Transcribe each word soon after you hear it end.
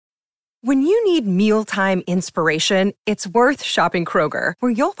When you need mealtime inspiration, it's worth shopping Kroger,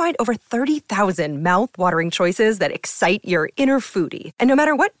 where you'll find over 30,000 mouth-watering choices that excite your inner foodie. And no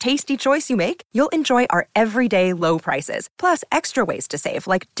matter what tasty choice you make, you'll enjoy our everyday low prices, plus extra ways to save,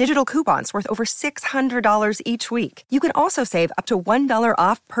 like digital coupons worth over $600 each week. You can also save up to $1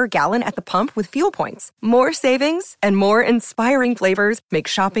 off per gallon at the pump with fuel points. More savings and more inspiring flavors make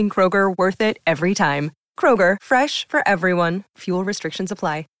shopping Kroger worth it every time. Kroger, fresh for everyone. Fuel restrictions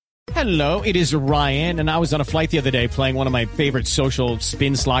apply. Hello, it is Ryan, and I was on a flight the other day playing one of my favorite social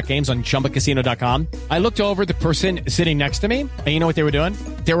spin slot games on ChumbaCasino.com. I looked over at the person sitting next to me, and you know what they were doing?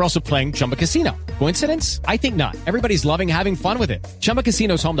 They were also playing Chumba Casino. Coincidence? I think not. Everybody's loving having fun with it. Chumba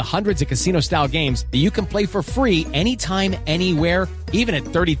Casino is home to hundreds of casino-style games that you can play for free anytime, anywhere, even at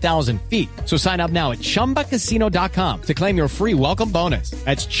 30,000 feet. So sign up now at ChumbaCasino.com to claim your free welcome bonus.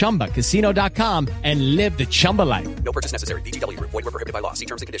 That's ChumbaCasino.com and live the Chumba life. No purchase necessary. VGW. Void where prohibited by law. See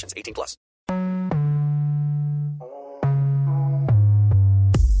terms and conditions. 18 plus.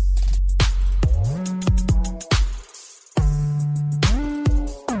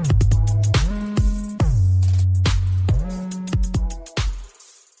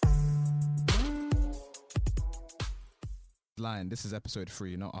 Lying. This is episode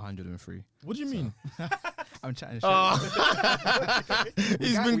 3, not 103. What do you mean? I'm chatting shit.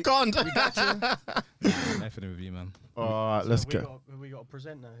 He's been conned. We got you. Effing with you, man. All right, let's go. We got a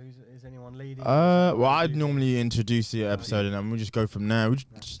presenter. Is anyone leading? Well, I'd normally introduce the episode and then we'll just go from there.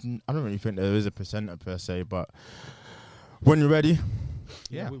 I don't really think there is a presenter per se, but when you're ready.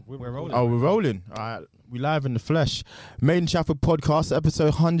 Yeah, we're rolling. Oh, we're rolling. All right, we live in the flesh. Made in Trafford podcast,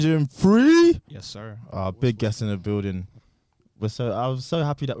 episode 103. Yes, sir. Big guest in the building. I was so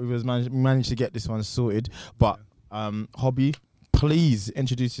happy that we managed to get this one sorted. But Hobby, please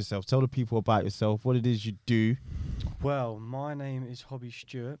introduce yourself. Tell the people about yourself, what it is you do. Well, my name is Hobby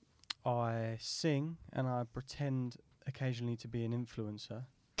Stewart. I sing and I pretend occasionally to be an influencer.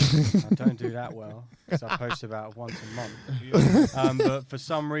 I don't do that well because I post about once a month. But for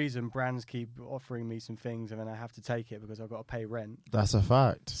some reason, brands keep offering me some things and then I have to take it because I've got to pay rent. That's a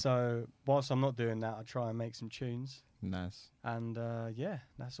fact. So whilst I'm not doing that, I try and make some tunes. Nice. And yeah,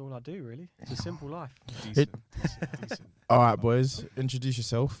 that's all I do really. It's a simple life. Decent. All right, boys, introduce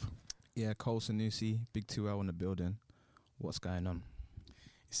yourself. Yeah, Cole Sanusi, Big 2L in the building. What's going on?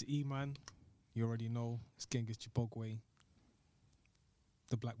 It's E-Man. You already know. It's Genghis Chibogwe.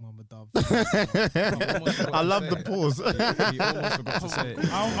 The Black Mama Dove. I love the pause. You almost forgot to say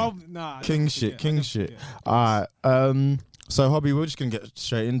it. King shit. All right. So, Hobby, we're just going to get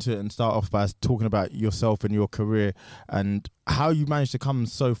straight into it and start off by talking about yourself and your career and how you managed to come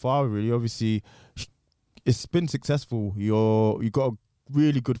so far, really. Obviously, it's been successful. You've got a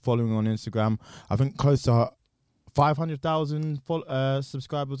really good following on Instagram. I think close to 500,000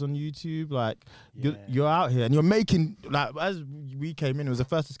 subscribers on YouTube. Like, you're out here and you're making, like, as we came in, it was the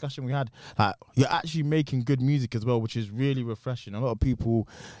first discussion we had, like, you're actually making good music as well, which is really refreshing. A lot of people,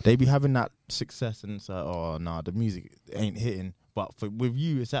 they be having that success and it's like, oh, nah, the music ain't hitting. But with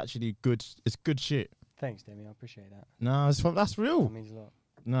you, it's actually good. It's good shit. Thanks, Demi. I appreciate that. No, that's real. That means a lot.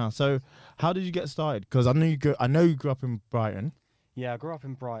 No, so how did you get started? Because I know you grew up in Brighton. Yeah, I grew up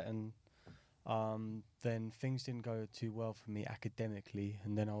in Brighton. Then things didn't go too well for me academically,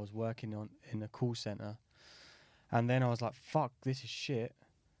 and then I was working in a call center, and then I was like, "Fuck, this is shit."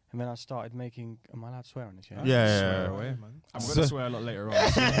 And then I started making. Am I allowed to swear on this? Yeah. Yeah. Swear away, man. I'm gonna swear a lot later on.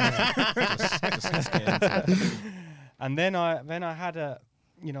 Just get into it. And then I had I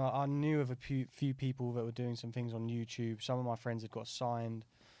knew of a few people that were doing some things on YouTube. Some of my friends had got signed,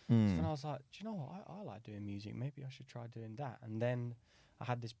 and I was like, "Do you know what? I like doing music. Maybe I should try doing that." And then I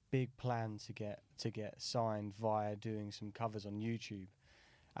had this big plan to get signed via doing some covers on YouTube,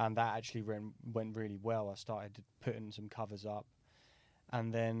 and that actually went really well. I started putting some covers up,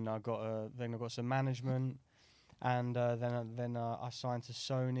 and then I got some management, and then I signed to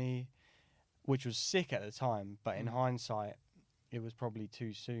Sony, which was sick at the time. But in hindsight, it was probably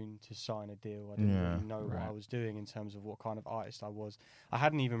too soon to sign a deal. I didn't really know what I was doing in terms of what kind of artist I was. I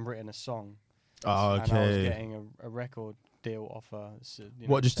hadn't even written a song. Oh, okay. And I was getting a record deal offer. So,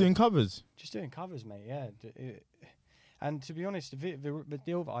 just doing covers? Just doing covers, mate, yeah. And to be honest, the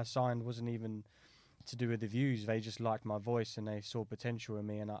deal that I signed wasn't even to do with the views. They just liked my voice and they saw potential in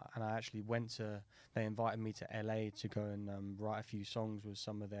me. And I actually they invited me to LA to go and write a few songs with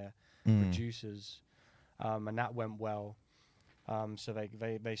some of their producers. And that went well. So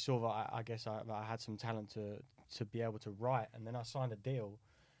they saw that I guess I had some talent to be able to write. And then I signed a deal.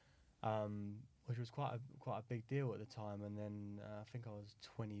 Which was quite a big deal at the time, and then I think I was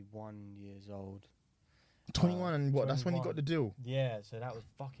 21 years old. 21 and what? That's when you 21. got the deal. Yeah, so that was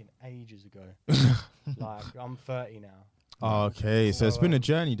fucking ages ago. Like, I'm 30 now. Oh, okay, so it's been a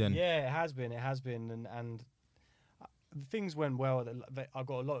journey then. Yeah, it has been, and things went well. I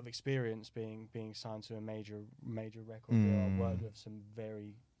got a lot of experience being signed to a major record deal. I worked with some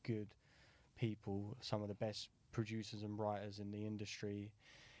very good people, some of the best producers and writers in the industry,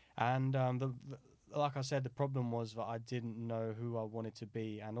 and like I said, the problem was that I didn't know who I wanted to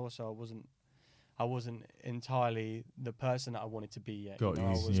be, and also I wasn't entirely the person that I wanted to be yet. Got you. I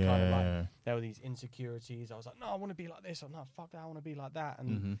was Yeah. kind of like, there were these insecurities. I was like, no, I want to be like this. Or no, fuck that, I want to be like that.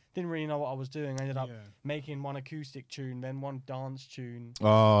 And didn't really know what I was doing. I ended up making one acoustic tune, then one dance tune.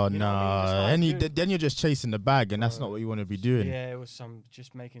 Oh, You know what I mean? Just no. like And doing- then you're just chasing the bag, and that's not what you want to be doing. Yeah, it was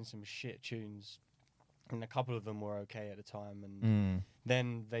just making some shit tunes. And a couple of them were okay at the time. And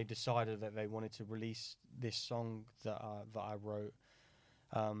then they decided that they wanted to release this song that I wrote.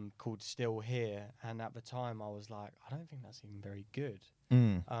 Called Still Here, and at the time I was like, I don't think that's even very good.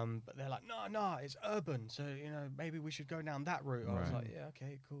 But they're like, no, it's urban, so maybe we should go down that route. I was like, yeah,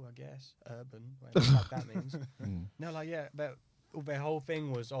 okay, cool, I guess urban, whatever the fuck that means. No, like, yeah, but their whole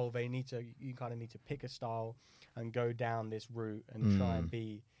thing was, you kind of need to pick a style and go down this route and try and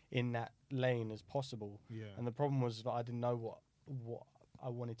be in that lane as possible. Yeah. And the problem was that I didn't know what I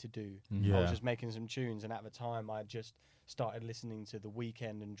wanted to do. I was just making some tunes, and at the time I just started listening to The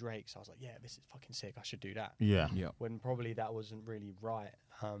Weeknd and Drake, so I was like, yeah, this is fucking sick, I should do that. Yeah. When probably that wasn't really right.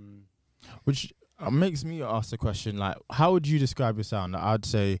 Which makes me ask the question, like, how would you describe your sound? I'd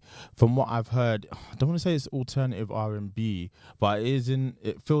say, from what I've heard, I don't want to say it's alternative R&B, but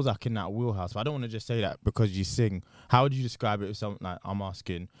it feels like in that wheelhouse. But I don't want to just say that because you sing. How would you describe it if something like, I'm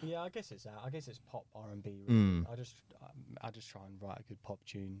asking? Yeah, I guess it's that. I guess it's pop R&B, really. I just try and write a good pop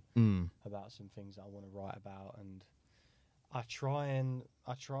tune about some things that I want to write about, and I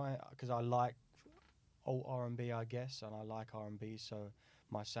try because I like old R&B, I guess, and I like R&B, so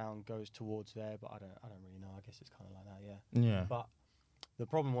my sound goes towards there, but I don't really know. I guess it's kind of like that, yeah. But the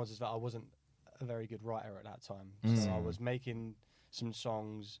problem was that I wasn't a very good writer at that time. So I was making some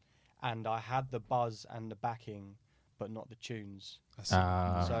songs, and I had the buzz and the backing, but not the tunes. So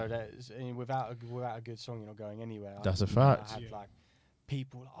without a good song, you're not going anywhere. That's a fact. I had like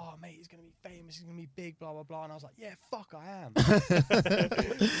people, oh mate, he's gonna be famous, he's gonna be big, blah blah blah, and I was like, yeah, fuck, I am.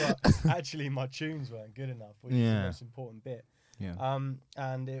 But actually, my tunes weren't good enough, which is the most important bit. Yeah.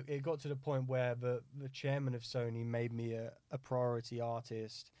 And it got to the point where the chairman of Sony made me a priority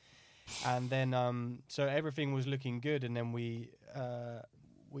artist, and then so everything was looking good, and then we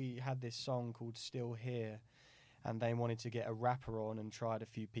had this song called Still Here, and they wanted to get a rapper on and tried a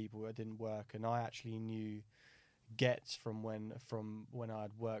few people. It didn't work, and I actually knew Getz from when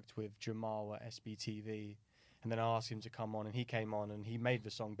I'd worked with Jamal at SBTV, and then I asked him to come on, and he came on, and he made the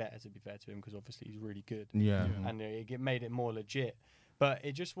song better, to be fair to him, because obviously he's really good. Yeah. And it made it more legit, but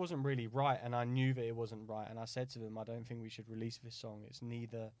it just wasn't really right, and I knew that it wasn't right, and I said to them, I don't think we should release this song. It's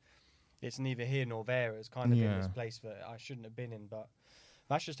neither here nor there. It's kind of in this place that I shouldn't have been in, but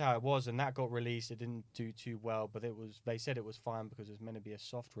that's just how it was, and that got released. It didn't do too well, but they said it was fine because it was meant to be a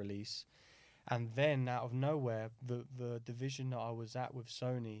soft release. And then out of nowhere, the division that I was at with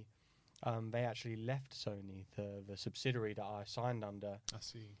Sony, they actually left Sony, the subsidiary that I signed under. I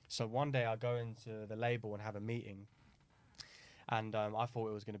see. So one day I go into the label and have a meeting, and I thought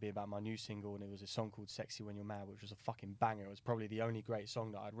it was going to be about my new single, and it was a song called Sexy When You're Mad, which was a fucking banger. It was probably the only great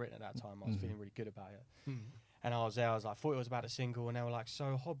song that I'd written at that time. I was feeling really good about it. And I was there, I thought it was about a single, and they were like,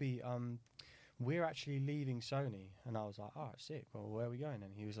 so Hobby, we're actually leaving Sony. And I was like, oh, sick, well, where are we going?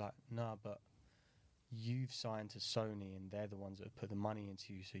 And he was like, nah, but you've signed to Sony, and they're the ones that put the money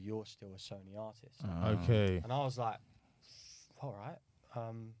into you, so you're still a Sony artist. Okay. And I was like, all right.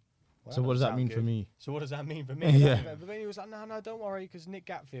 Well, so what does that mean good. for me? So what does that mean for me? But then he was like, no, don't worry, because Nick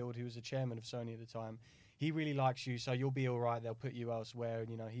Gatfield, who was the chairman of Sony at the time, he really likes you, so you'll be all right. They'll put you elsewhere,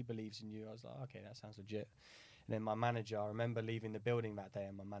 and he believes in you. I was like, okay, that sounds legit. And then my manager, I remember leaving the building that day,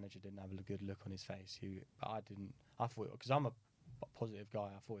 and my manager didn't have a good look on his face. But I didn't. I thought, because I'm a positive guy,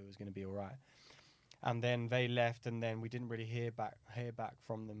 I thought it was going to be all right. And then they left, and then we didn't really hear back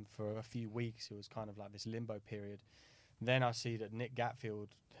from them for a few weeks. It was kind of like this limbo period. Then I see that Nick Gatfield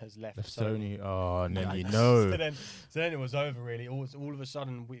has left Sony. Oh, and then so then it was over, really. All of a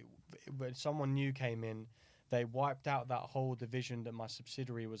sudden, when someone new came in, they wiped out that whole division that my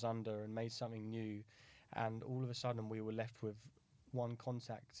subsidiary was under and made something new. And all of a sudden, we were left with one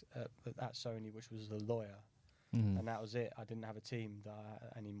contact at Sony, which was the lawyer. And that was it. I didn't have a team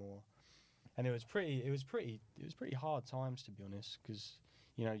anymore. And it was pretty hard times, to be honest, because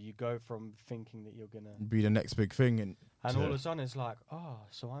you go from thinking that you're gonna be the next big thing, and all of a sudden it's like,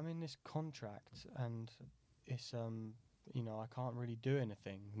 so I'm in this contract, and it's you know, I can't really do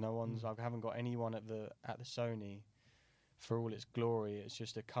anything. No one's. I haven't got anyone at the Sony. For all its glory, it's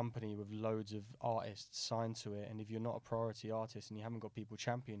just a company with loads of artists signed to it. And if you're not a priority artist and you haven't got people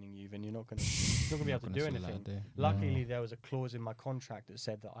championing you, then you're not gonna be able to do anything. Luckily, there was a clause in my contract that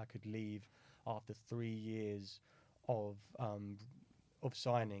said that I could leave after 3 years of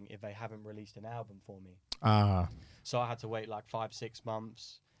signing if they haven't released an album for me. So I had to wait like 5-6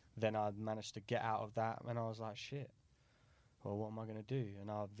 months. Then I managed to get out of that, and I was like, shit. Well, what am I gonna do?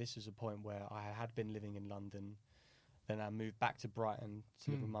 And this is a point where I had been living in London. Then I moved back to Brighton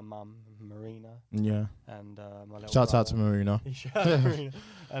to live with my mum, Marina. Yeah. And my little Shouts out brother. to Marina. Shout out to Marina.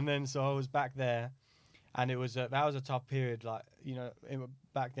 And then so I was back there, and it was that was a tough period. Like, you know,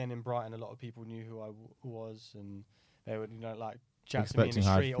 back then in Brighton, a lot of people knew who I was, and they would, you know, like chat to me in the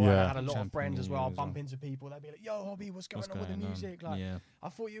street. Or I had a lot of friends as well. I'll bump into people. They'd be like, "Yo, Hobby, what's going on with the music? Like, I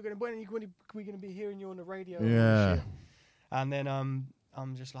thought you were gonna we're gonna be hearing you on the radio." Yeah. And then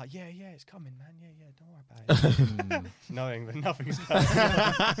I'm just like, yeah, it's coming, man. Yeah, don't worry about it. Knowing that nothing's coming.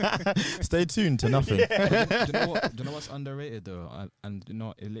 Stay tuned to nothing. Do you know what's underrated though? And you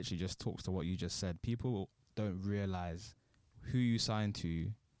know, it literally just talks to what you just said. People don't realize who you sign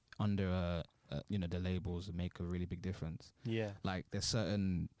to under you know, the labels make a really big difference. Yeah. Like there's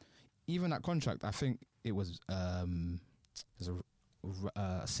certain, even that contract. I think it was there's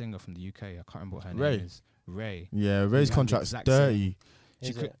a singer from the UK. I can't remember what her name is. Ray. Yeah, Ray's contract's dirty.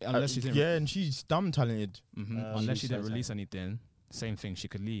 She could, unless she didn't. Yeah, and she's dumb talented. Unless she didn't release anything, same thing. She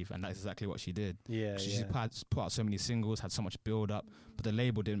could leave, and that's exactly what she did. Yeah, She put out so many singles, had so much build up, but the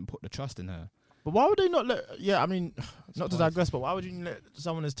label didn't put the trust in her. But why would they not let? Yeah, I mean, not to digress, but why would you let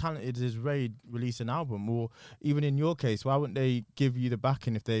someone as talented as Ray release an album? Or even in your case, why wouldn't they give you the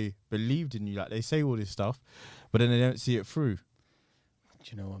backing if they believed in you? Like, they say all this stuff, but then they don't see it through.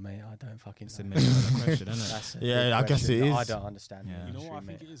 Do you know what, mate? I don't fucking know. It's a million dollar question, isn't it? Yeah, I guess it is. I don't understand. Yeah. You know what I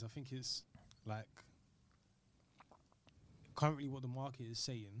think it is? I think it's like currently what the market is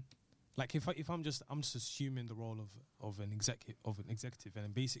saying. Like if I'm just assuming the role of an executive, and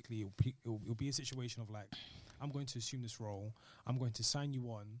then basically it'll be a situation of like, I'm going to assume this role, I'm going to sign you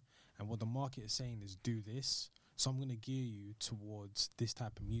on, and what the market is saying is do this. So I'm going to gear you towards this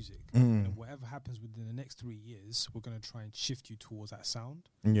type of music. And whatever happens within the next 3 years, we're going to try and shift you towards that sound.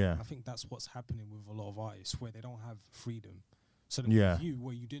 Yeah. I think that's what's happening with a lot of artists, where they don't have freedom. So Yeah. with you,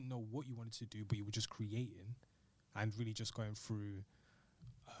 where you didn't know what you wanted to do, but you were just creating and really just going through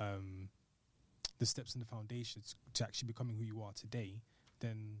the steps and the foundations to actually becoming who you are today,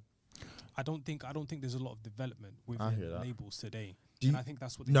 then I don't think there's a lot of development within labels today. And I think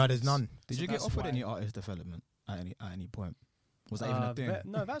that's what. No, there's none. Did you get offered any artist development at any point? Was that even a thing?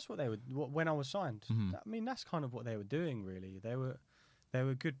 No, that's what they would. When I was signed, I mean, that's kind of what they were doing. Really, they were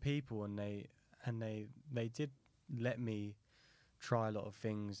good people, and they did let me try a lot of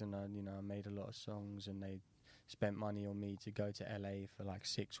things, and I made a lot of songs, and they spent money on me to go to LA for like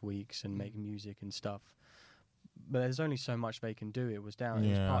 6 weeks and make music and stuff. But there's only so much they can do. It was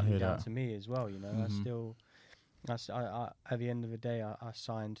partly down to me as well. You know, I at the end of the day, I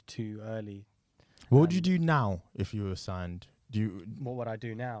signed too early. What would you do now if you were signed? What would I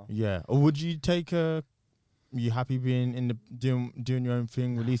do now? Yeah, or would you take a? You happy being doing your own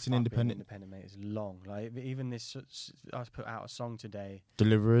thing, releasing independent? Independent, mate, is long. Like even this, I put out a song today.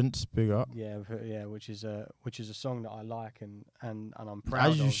 Deliverance, big up. Yeah, which is a song that I like and I'm proud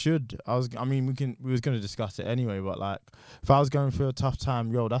of. As you should. We was going to discuss it anyway, but like, if I was going through a tough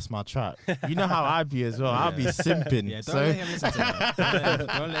time, yo, that's my track. You know how I'd be as well. I'd be simping. Yeah, don't let him listen to that.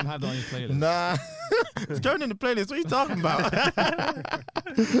 Don't let him have it on his playlist. Nah, it's going in the playlist. What are you talking about?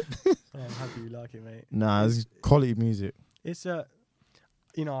 I'm happy you like it, mate. Nah, it's quality music. It's I'm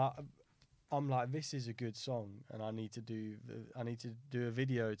like, this is a good song, and I need to do a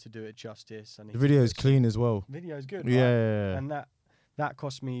video to do it justice. The video's clean as well. Video's good. Yeah, right? yeah. And that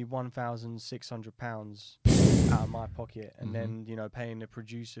cost me £1,600 out of my pocket, and then paying the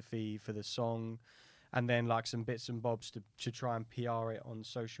producer fee for the song, and then like some bits and bobs to try and PR it on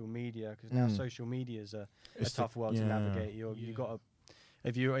social media, because now social media is a tough world to navigate. You got to.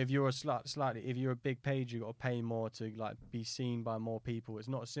 If you're a big page, you got to pay more to like be seen by more people. It's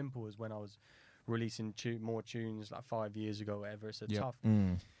not as simple as when I was releasing more tunes like 5 years ago, or whatever. It's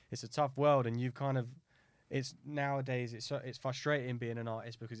a tough world, and you've kind of. It's nowadays it's frustrating being an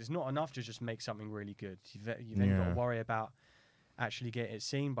artist, because it's not enough to just make something really good. You've then got to worry about actually getting it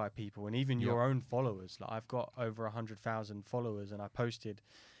seen by people, and even your own followers. Like I've got over 100,000 followers, and I posted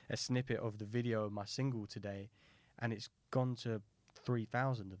a snippet of the video of my single today, and it's gone to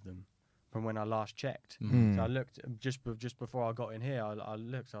 3,000 of them from when I last checked. So I looked just before I got in here. I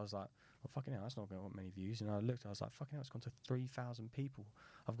looked. I was like, well, fucking hell, that's not going to get many views. And I looked, I was like, fucking hell, it's gone to 3,000 people.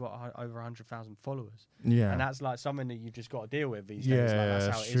 I've got over 100,000 followers. Yeah. And that's like something that you've just got to deal with these Yeah, days. Like, that's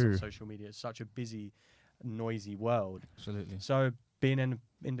how that's it is true. on social media. It's such a busy, noisy world. Absolutely. So being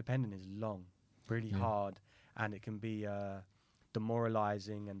independent is long, really Yeah. hard, and it can be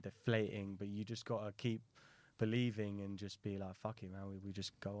demoralizing and deflating, but you just got to keep believing and just be like, fuck it, man, we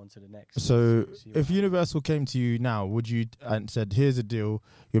just go on to the next. So, See what if happens. Universal came to you now, would you and said, "Here's a deal.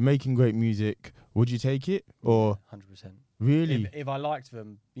 You're making great music. Would you take it?" Or 100%. really? If I liked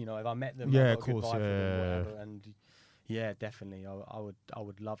them, you know, if I met them, Yeah, I of got a good course, vibe for them, yeah. whatever, and yeah, definitely, I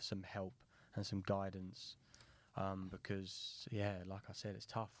would love some help and some guidance, because yeah, like I said, it's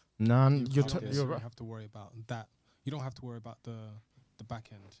tough. None. You You're, don't you're necessarily right. have to worry about that. You don't have to worry about the back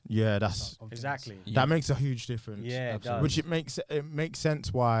end. Yeah, that's of things. Exactly. that makes a huge difference. Yeah, it Absolutely. does. Which it makes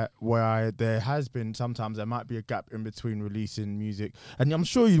sense why there has been sometimes there might be a gap in between releasing music, and I'm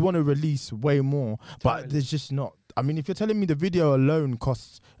sure you want to release way more, but Totally. there's just not. I mean, if you're telling me the video alone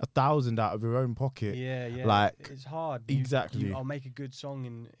costs 1,000 out of your own pocket, Yeah, yeah. like, it's hard. exactly. I'll make a good song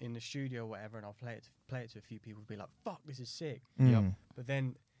in the studio or whatever, and I'll play it to a few people. Be like, "Fuck, this is sick." Mm. But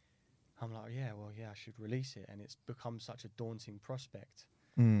then I'm like, "Yeah, well, yeah, I should release it," and it's become such a daunting prospect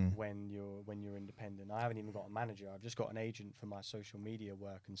Mm. when you're independent. I haven't even got a manager. I've just got an agent for my social media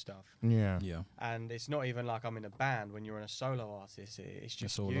work and stuff. Yeah. Yeah. And it's not even like I'm in a band. When you're a solo artist, it's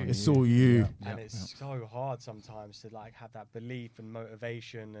just all you. on It's all you. And Yeah, it's so hard sometimes to like have that belief and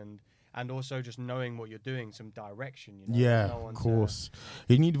motivation and also just knowing what you're doing, some direction, you know. Yeah, No one of to- course.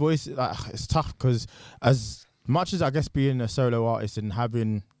 You need voice. Like, it's tough because as much as I guess being a solo artist and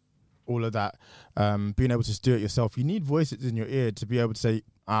having all of that, being able to just do it yourself, you need voices in your ear to be able to say,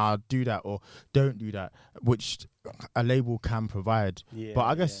 do that or don't do that, which a label can provide. Yeah, But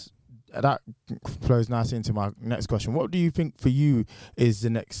I guess that flows nicely into my next question. What do you think for you is the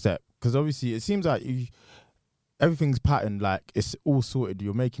next step? Because obviously it seems like everything's patterned, like it's all sorted.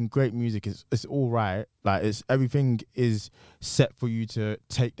 You're making great music. It's all right. Like everything is set for you to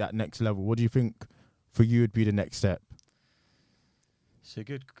take that next level. What do you think for you would be the next step? It's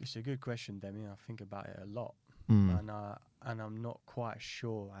a good question, Demi. I think about it a lot, Mm. and I'm not quite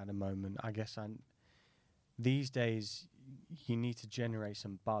sure at the moment. I guess these days you need to generate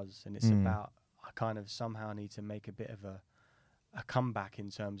some buzz, and it's about I kind of somehow need to make a bit of a comeback in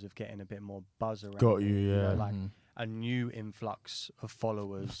terms of getting a bit more buzz around. Got me, you, know, yeah. like a new influx of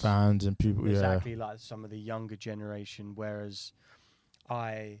followers. Fans and people, Exactly like some of the younger generation. Whereas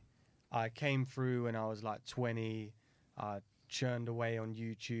I came through when I was like 20. I churned away on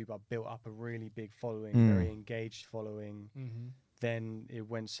YouTube. I built up a really big following, very engaged following. Mm-hmm. Then it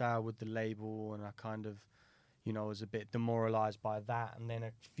went sour with the label, and I kind of, was a bit demoralized by that. And then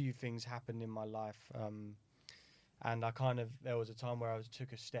a few things happened in my life, and there was a time where I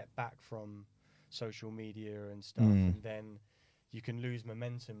took a step back from social media and stuff, and then you can lose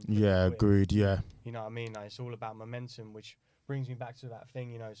momentum. pretty Yeah, quick. agreed. Yeah. You know what I mean? Like, it's all about momentum, which brings me back to that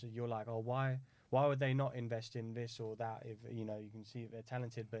thing, So you're like, oh, why would they not invest in this or that if, you can see if they're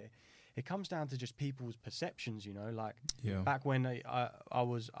talented? But it comes down to just people's perceptions, Like Yeah. back when I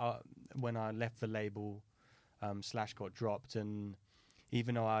was, when I left the label, Slash got dropped, and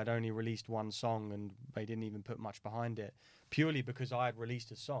even though I had only released one song and they didn't even put much behind it, purely because I had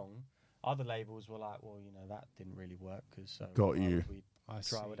released a song, other labels were like, well, that didn't really work, because Got you. we I try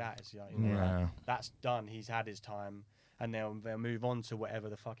see. with that. It's like, Yeah. that's done. He's had his time, and they'll move on to whatever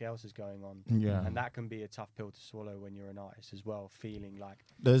the fuck else is going on. Yeah. And that can be a tough pill to swallow when you're an artist as well, feeling like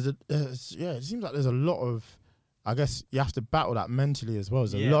It seems like there's a lot of, I guess you have to battle that mentally as well.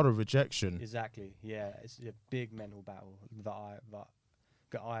 There's a Yeah. lot of rejection. exactly, yeah, it's a big mental battle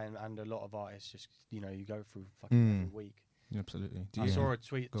that I and a lot of artists just you go through fucking every week. Absolutely. I saw a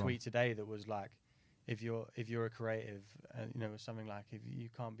tweet Go on. today that was like, if you're a creative, something like if you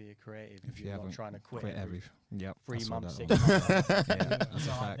can't be a creative if you're not haven't trying to quit quit every Yep. 3 I saw months, that 6 one. months. Yeah, that's a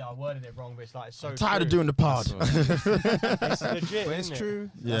So fact. I worded it wrong, but it's like it's so I'm tired of true. doing the pod. It's legit, But it's isn't it? true.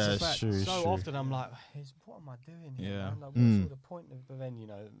 Yeah, That's a it's fact. true. It's So true. often I'm like, what am I doing here? Yeah. Man? Like, Mm. what's all the point of? But then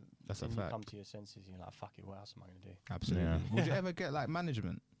That's a then you fact. come to your senses. You're like, fuck it. What else am I gonna do? Absolutely. Yeah. Would you ever get like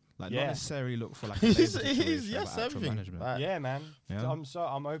management? Like Yeah. not necessarily look for like a He's- label he's- situation, yes, but actual everything. management. Like- Yeah, man. Yeah.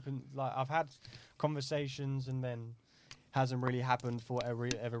 I'm open. Like I've had conversations and then hasn't really happened for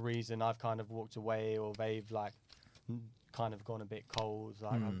whatever reason. I've kind of walked away, or they've like kind of gone a bit cold.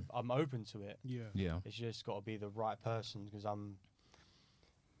 Like I'm open to it. Yeah. Yeah. It's just got to be the right person, because I'm,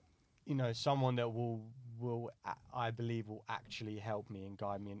 someone that I believe will actually help me and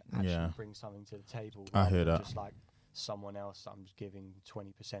guide me and actually Yeah. bring something to the table. I rather hear than that. Just like someone else I'm giving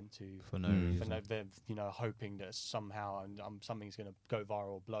 20% to For no for reason. no, they're, you know, hoping that somehow something's going to go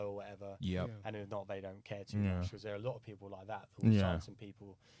viral, or blow, or whatever. Yep. Yeah. And if not, they don't care too Yeah. much, because there are a lot of people like that who will Yeah. sign some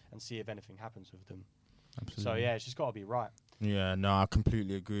people and see if anything happens with them. Absolutely. So yeah, it's just got to be right. Yeah, no, I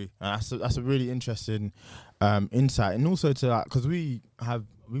completely agree. That's a really interesting insight, and also to that, because we've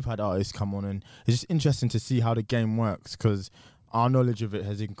had artists come on, and it's just interesting to see how the game works, because our knowledge of it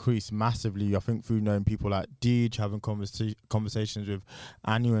has increased massively. I think through knowing people like Deej, having conversations with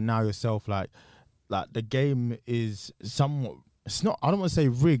Anu, and now yourself, like the game is somewhat. It's not. I don't want to say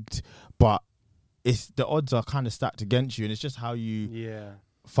rigged, but it's the odds are kind of stacked against you, and it's just how you Yeah.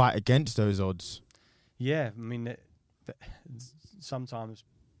 fight against those odds. Yeah, I mean, sometimes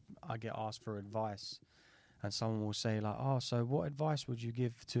I get asked for advice, and someone will say like, "Oh, so what advice would you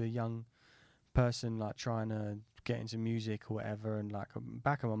give to a young person like trying to get into music or whatever?" And like,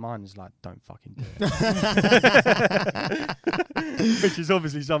 back of my mind is like, "Don't fucking do it," which is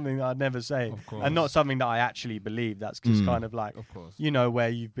obviously something that I'd never say, Of course. and not something that I actually believe. That's just kind of like, Of course. you know, where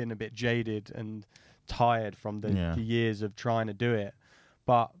you've been a bit jaded and tired from the years of trying to do it.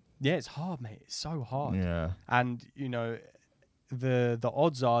 But yeah, it's hard, mate. It's so hard. Yeah. And you know, the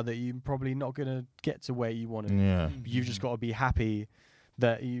odds are that you're probably not gonna get to where you want to. Yeah. You've just got to be happy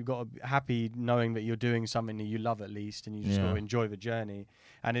that you got to be happy knowing that you're doing something that you love at least, and you just got Yeah. to enjoy the journey.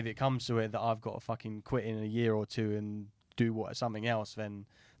 And if it comes to it that I've got to fucking quit in a year or two and do something else, then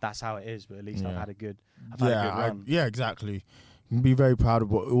that's how it is. But at least I've Yeah. had a good run. Yeah, exactly. You can be very proud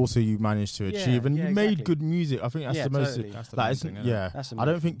of what also you managed to achieve, and yeah, you made exactly. good music. I think that's Yeah, the most. totally. That's the Like, main it's, thing, innit? yeah, That's the I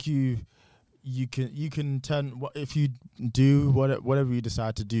don't main think you can turn if you do whatever you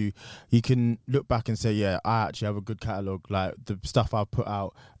decide to do, you can look back and say, yeah, I actually have a good catalog. Like the stuff I've put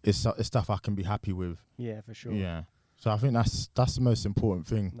out is stuff I can be happy with. Yeah, for sure. Yeah. So I think that's the most important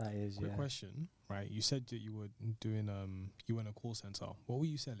thing. That is. Quick Yeah. question, right? You said that you were doing you were in a call center. What were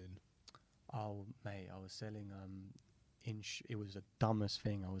you selling? Oh, mate, I was selling it was the dumbest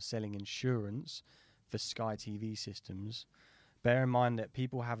thing. I was selling insurance for Sky TV systems. Bear in mind that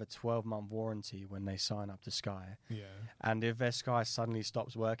people have a 12-month warranty when they sign up to Sky. Yeah. And if their Sky suddenly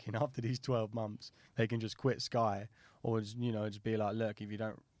stops working after these 12 months, they can just quit Sky, or just, you know, just be like, look, if you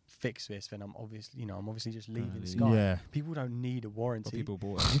don't fix this, then I'm obviously just leaving Sky. Yeah. People don't need a But warranty. people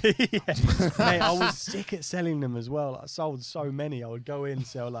bought it. Yeah. Mate, I was sick at selling them as well. I sold so many. I would go in,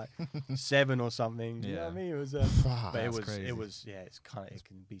 sell like 7 or something. You know what I mean? It was, but That's it crazy. was, yeah. It's kind of, it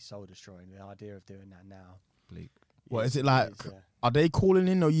can be soul destroying. The idea of doing that now. Bleak. What Yes, is it like? is, yeah. Are they calling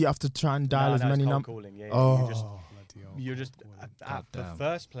in, or you have to try and dial No, as no, it's many cold numbers? calling. Yeah, Oh. you're just at the Goddamn.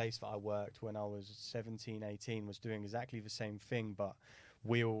 first place that I worked when I was 17, 18 was doing exactly the same thing, but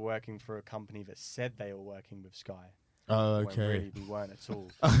we were working for a company that said they were working with Sky. Oh, When okay. really we weren't at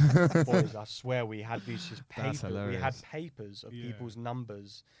all. Boys, I swear we had these just That's papers. We had hilarious. papers of Yeah. people's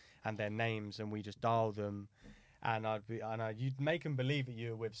numbers and their names, and we just dialed them. And you'd make them believe that you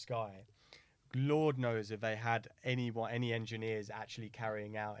were with Sky. Lord knows if they had any engineers actually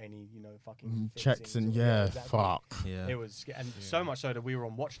carrying out any, you know, fucking Checks fixings and or- yeah, exactly. fuck. Yeah. It was, and so much so that we were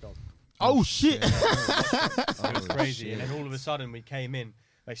on Watchdog. Oh shit! It was Oh, crazy. And shit. then all of a sudden we came in,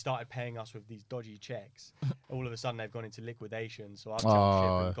 they started paying us with these dodgy checks. All of a sudden they've gone into liquidation. So I've jumped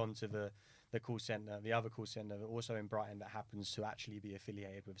ship and gone to the call centre, the other call centre, also in Brighton, that happens to actually be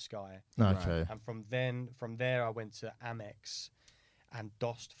affiliated with Sky. Okay. And from there I went to Amex and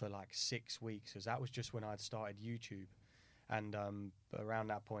DOSed for like 6 weeks, because that was just when I'd started YouTube. And around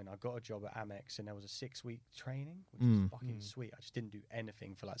that point, I got a job at Amex, and there was a 6-week training, which was fucking sweet. I just didn't do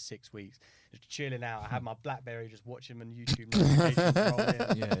anything for like 6 weeks, just chilling out. I had my BlackBerry, just watching my YouTube notifications roll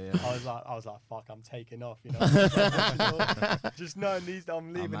in. Yeah. I was like, fuck, I'm taking off, you know. Just knowing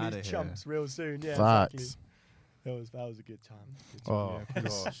I'm leaving outta these here. chumps real soon. Yeah, Facts. exactly. That was a good time. Oh Yeah,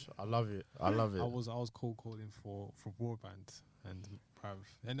 'cause gosh, I love it. I love it. I was cold calling for broadband, and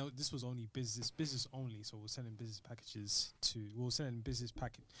this was only business only. So we're selling business packages we're selling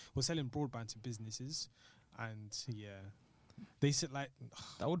broadband to businesses, and yeah, they said like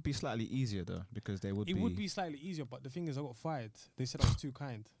That would be slightly easier though, because they would it be. would be slightly easier, but the thing is, I got fired. They said I was too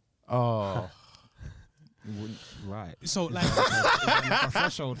kind. Oh, Right. So like, A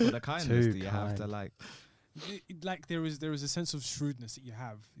threshold for the kindness Too that you have to kind. like. like there is a sense of shrewdness that you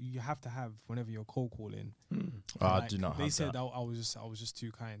have to have whenever you're cold calling. I Like, do not They have said that. I was just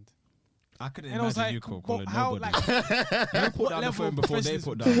too kind. I couldn't And I was imagine like, you cold well, calling how, nobody. like, You put down the phone before they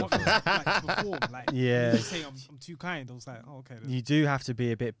put down the phone. before, like, Yeah. they say I'm too kind. I was like, oh, okay. Then. You do have to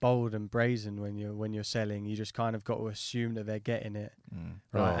be a bit bold and brazen when you're selling. You just kind of got to assume that they're getting it,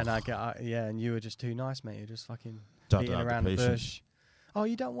 right? Oh. And and you were just too nice, mate. You're just fucking Don't beating have the around the patience. bush. oh,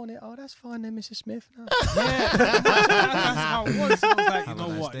 you don't want it? Oh, that's fine then, Mrs. Smith. No. Yeah, that's how it was. I was like, you Have a know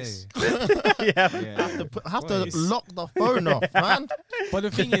nice what? day. Have to It's- lock the phone off, man. But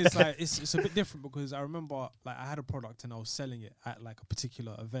the thing is, like, it's a bit different because I remember, like, I had a product and I was selling it at like a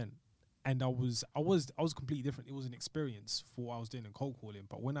particular event, and I was completely different. It was an experience for what I was doing in cold calling.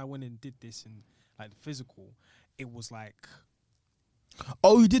 But when I went and did this in like the physical, it was like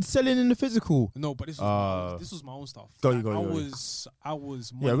Oh, you did selling in the physical. no. But this was my own stuff. Got you, Like, got you, I got you.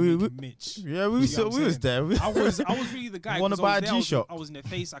 was Yeah, money we- making Mitch. Yeah, You we get what I'm was saying? there. I was really the guy. Wanna 'cause I buy was a there, I was- G-Shock? I was in their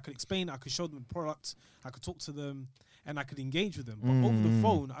face. I could explain. I could show them the product. I could talk to them, and I could engage with them. But over the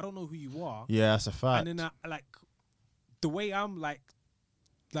phone, I don't know who you are. Yeah, that's a fact. And then like the way I'm like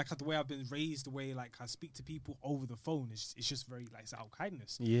the way I've been raised, the way like I speak to people over the phone, it's just very like it's out of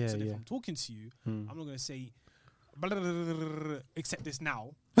kindness. Yeah, So if yeah. I'm talking to you, Mm. I'm not gonna say blah, blah, blah, blah, blah, blah, accept this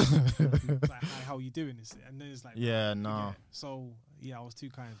now. Like, hi, how you doing? And then it's like Yeah, nah. So yeah, I was too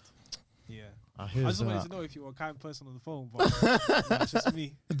kind. Yeah. I I hear just wanted that. to know if you were a kind person on the phone, but that's just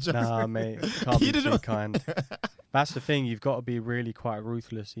me. Nah, mate, can't You be too didn't- kind. That's the thing. You've got to be really quite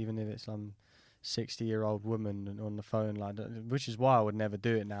ruthless, even if it's some 60-year-old woman on the phone, like, which is why I would never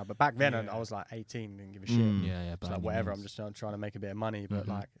do it now. But back then, Yeah. I was like 18, didn't give a shit. Mm. Yeah. It's like whatever. I'm just trying to make a bit of money, but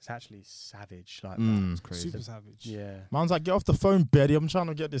like it's actually savage. Like, Mm. It's crazy. Super savage. yeah. Man's like, get off the phone, Betty. I'm trying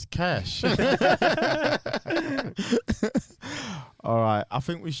to get this cash. All right. I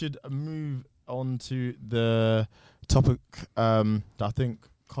think we should move on to the topic that I think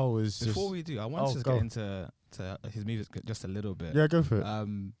Cole is Before just... we do, I want to just go. get into his music just a little bit. Yeah, go for it.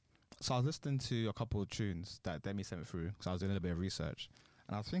 So I was listening to a couple of tunes that Demi sent me through because I was doing a little bit of research,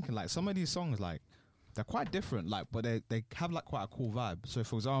 and I was thinking like some of these songs like they're quite different, like but they have like quite a cool vibe. So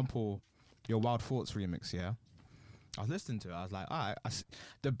for example, your Wild Thoughts remix, yeah, I was listening to it. I was like, all right,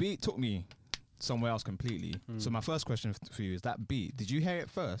 the beat took me somewhere else completely. So my first question for you is that beat. Did you hear it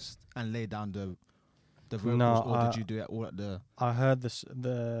first and lay down the vocals, No, or did you do it all at the? I heard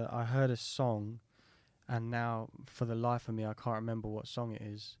I heard a song, and now for the life of me, I can't remember what song it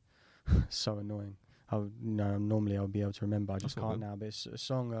is. So annoying. Normally I would be able to remember. I just That's all can't good. now. But it's a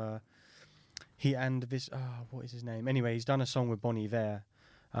song. He and this. What is his name? Anyway, he's done a song with Bon Iver,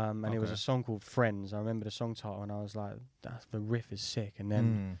 and it was Okay. a song called Friends. I remember the song title, and I was like, the riff is sick. And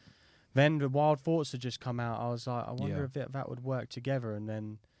Mm. then the Wild Thoughts had just come out. I was like, I wonder Yeah. if that would work together. And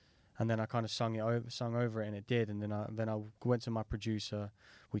then I kind of sung over it, and it did. And then I went to my producer.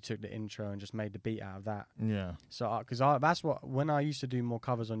 We took the intro and just made the beat out of that. Yeah. So, because that's what, when I used to do more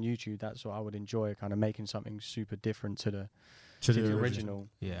covers on YouTube, that's what I would enjoy, kind of making something super different to the original.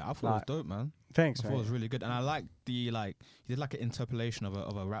 Yeah, I thought it was Like, dope, man. Thanks, I thought it mate. was really good, and I like he did like an interpolation of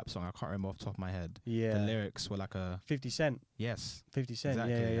a rap song. I can't remember off the top of my head. Yeah. The lyrics were like a 50 Cent. 50 Cent,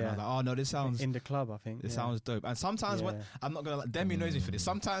 exactly. yeah, And I yeah. was like, oh no, this sounds In the club, I think. this yeah. sounds dope. And sometimes when Yeah. I'm not gonna like Demi knows me for this.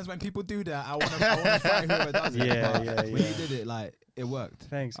 Sometimes when people do that, I wanna find whoever does it. Yeah, But yeah, When yeah. you did it, like it worked.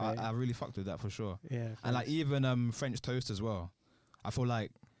 Thanks, mate. I really fucked with that for sure. Yeah. And like thanks. even French Toast as well. I feel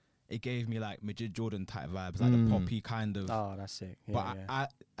like it gave me like Majid Jordan type vibes, like the poppy kind of. Oh, that's sick. Yeah, But yeah. I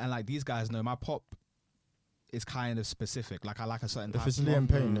and like these guys know my pop is kind of specific. Like I like a certain If type it's of Liam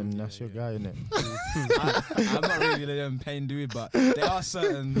pop. Payne, then that's your guy, innit? I'm not really Liam Payne dude, but there are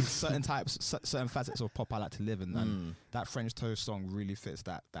certain types, certain facets of pop I like to live in, and that French Toast song really fits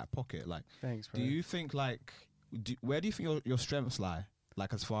that pocket. Like, Thanks, bro. do you think like, where do you think your strengths lie?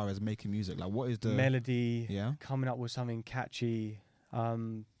 Like as far as making music, like what is the melody, Yeah, coming up with something catchy.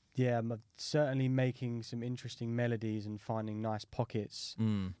 Yeah, certainly making some interesting melodies and finding nice pockets.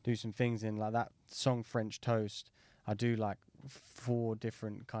 Do some things in like that song French Toast. I do like 4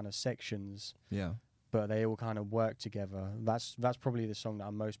 different kind of sections, yeah, but they all kind of work together. That's probably the song that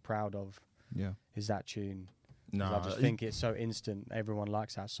I'm most proud of. yeah, Is that tune? 'Cause Nah, I just think it's so instant. Everyone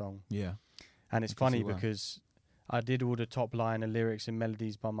likes that song, yeah, and it's I can see funny why. because I did all the top line and lyrics and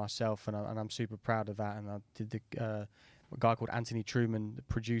melodies by myself, and I'm super proud of that. And I did a guy called Anthony Truman that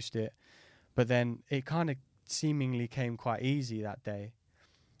produced it, but then it kind of seemingly came quite easy that day.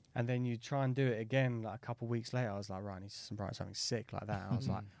 And then you try and do it again like a couple of weeks later. I was like, right, I need to write something sick like that. I was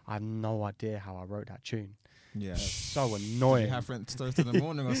like, I have no idea how I wrote that tune. yeah. So Did annoying. you have French Toast in the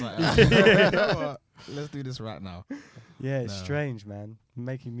morning or something? You know what? Let's do this right now. Yeah, it's No. strange, man.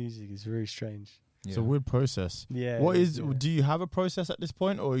 Making music is very strange. it's a weird process. Yeah. What it is? yeah. Do you have a process at this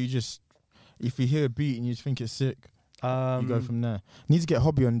point, or you just, if you hear a beat and you think it's sick, you go from there? Need to get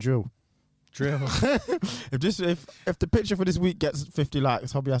Hobby on drill. drill. If the picture for this week gets 50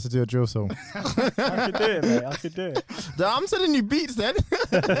 likes, Hobby has to do a drill song. I could do it, mate. I could do it. I'm sending you beats then.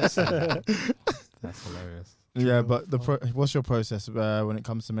 That's hilarious. Yeah, but what's your process when it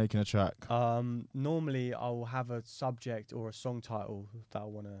comes to making a track? Normally I'll have a subject or a song title that I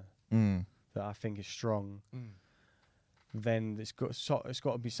wanna that I think is strong. Then it's got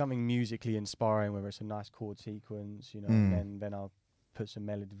to be something musically inspiring, whether it's a nice chord sequence, you know. And then I'll put some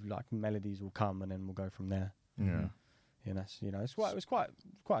melodies will come, and then we'll go from there. Yeah, And that's it's quite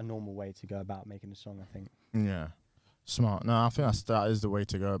a normal way to go about making a song, I think. yeah, smart. No, I think that is the way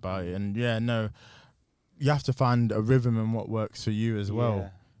to go about it. And yeah, no, you have to find a rhythm and what works for you as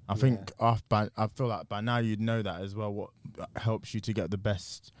well. I think I feel like by now you'd know that as well. What helps you to get the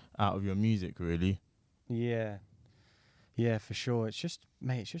best out of your music, really. Yeah, for sure. It's just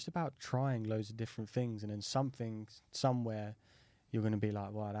about trying loads of different things, and then somewhere you're going to be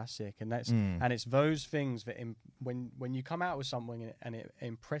like, wow, that's sick. And and it's those things that when you come out with something and it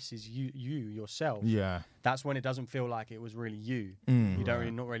impresses yourself, that's when it doesn't feel like it was really you.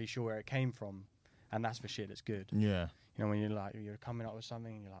 Not really sure where it came from, and that's the shit that's good. Yeah. You know, when you're coming up with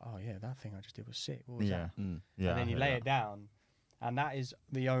something and you're like, oh yeah, that thing I just did was sick. What was that? Yeah. And then you lay it down. And that is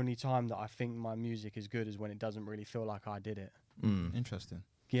the only time that I think my music is good, is when it doesn't really feel like I did it. Interesting.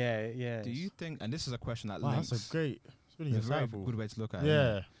 Yeah. Do you think, and this is a question that Wow, links... that's it's really a very insightful. good way to look at it.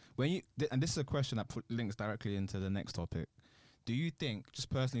 Yeah. And this is a question that links directly into the next topic. Do you think, just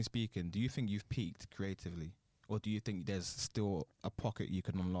personally speaking, do you think you've peaked creatively? Or do you think there's still a pocket you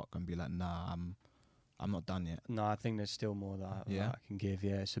can unlock and be like, nah, I'm not done yet? No, I think there's still more that I can give.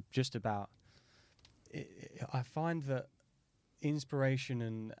 Yeah, it's just about... I find that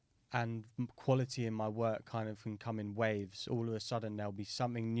inspiration and quality in my work kind of can come in waves. All of a sudden there'll be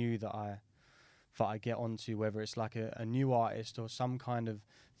something new that I get onto, whether it's like a new artist or some kind of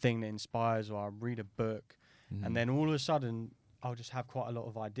thing that inspires, or I read a book, and then all of a sudden I'll just have quite a lot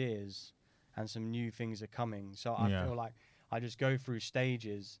of ideas and some new things are coming. So I feel like I just go through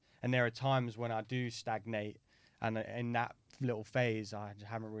stages, and there are times when I do stagnate, and in that little phase I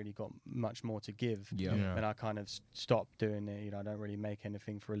haven't really got much more to give. And I kind of stop doing it. You know, I don't really make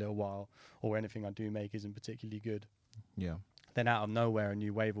anything for a little while, or anything I do make isn't particularly good. Then out of nowhere a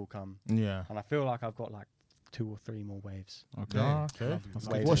new wave will come, and I feel like I've got like 2 or 3 more waves. Okay.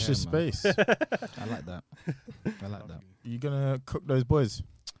 Watch this space. I like that. You gonna cook those boys?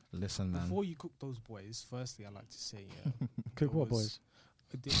 Listen, man. Before you cook those boys, firstly I'd like to say Cook what boys?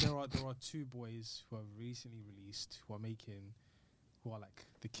 There are 2 boys who have recently released, who are like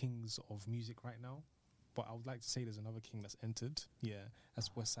the kings of music right now. But I would like to say there's another king that's entered. Yeah, that's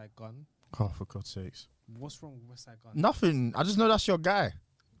Westside Gunn. Oh, for God's sakes! What's wrong with Westside Gunn? Nothing. I just know that's your guy.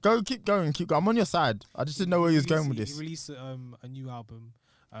 Keep going. I'm on your side. I just didn't know where he was going with this. He released a new album.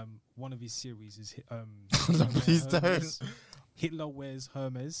 One of his series is Please don't. Hitler Wears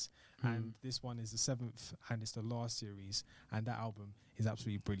Hermes, and this one is the 7th, and it's the last series, and that album is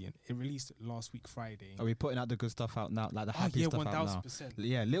absolutely brilliant. It released last week Friday. Are we putting out the good stuff out now, like the happy stuff out now? 1000%.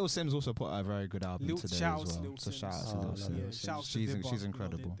 Yeah, Lil Sims also put out a very good album today as well. So shout out to Lil Sims. She's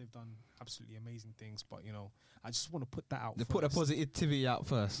incredible. They've done absolutely amazing things, but you know, I just want to put that out. They put the positivity out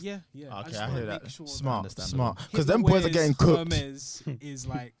first. Yeah. Okay, I hear that. Sure Smart. Hitler Because them boys are getting cooked. Hermes is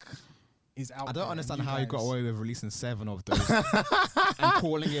like. Out I don't understand how you got away with releasing 7 of those and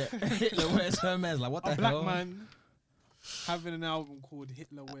calling it Hitler Wears Hermes. Like, what the hell? A black man having an album called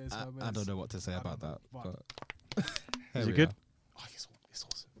Hitler Wears Hermes. I don't know what to say about that. But is it good? Oh, it's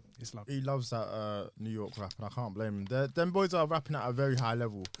awesome. It's lovely. He loves that New York rap, and I can't blame him. Them boys are rapping at a very high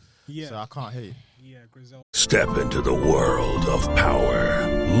level, so I can't hate. Yeah, Griselda. Step into the world of power,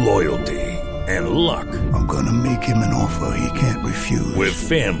 loyalty, and luck. I'm gonna make him an offer he can't refuse. With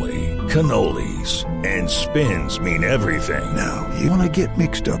family, cannolis, and spins mean everything. Now, you wanna get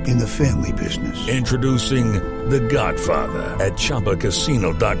mixed up in the family business. Introducing The Godfather at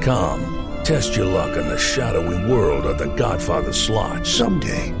ChumbaCasino.com. Test your luck in the shadowy world of The Godfather slot.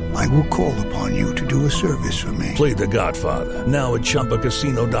 Someday, I will call upon you to do a service for me. Play The Godfather, now at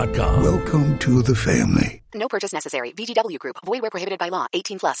ChumbaCasino.com. Welcome to the family. No purchase necessary. VGW Group. Void where prohibited by law.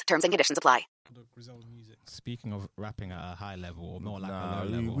 18+. Terms and conditions apply. Griselda music. Speaking of rapping at a high level, or more like a low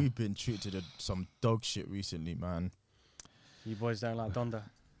level. We've been treated to some dog shit recently, man. You boys don't like Donda?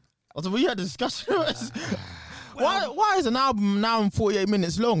 Also, we had a discussion. Why is an album now 48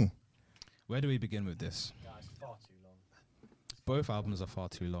 minutes long? Where do we begin with this? It's far too long. Both albums are far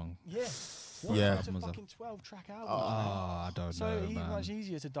too long. Yeah. Yeah. It's a fucking 12-track album. I don't know, So man. much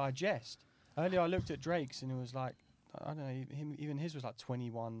easier to digest. Earlier I looked at Drake's and it was like I don't know. Even his was like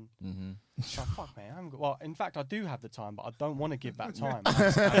 21. Mm-hmm. So fuck, man. I haven't got, well, in fact, I do have the time, but I don't want to give that time.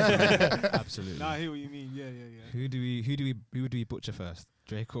 Absolutely. Nah, I hear what you mean. Yeah. Who do we butcher first?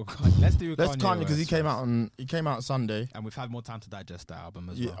 Drake or Kanye? Let's Kanye because he came out Sunday, and we've had more time to digest that album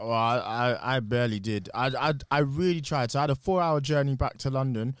as yeah, well. Well, I barely did. I really tried. So I had a 4-hour journey back to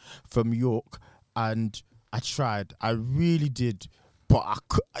London from York, and I tried. I really did. But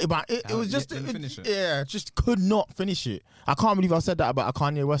it was just just could not finish it. I can't believe I said that about a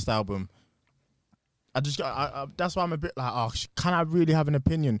Kanye West album. That's why I'm a bit like, oh, can I really have an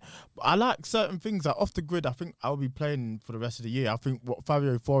opinion? But I like certain things like Off the Grid. I think I'll be playing for the rest of the year. I think what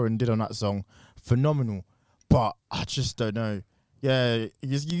Fabio Foreign did on that song, phenomenal. But I just don't know. Yeah,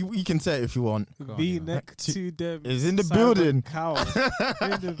 you can say it if you want. Be next to them. Is in the building. In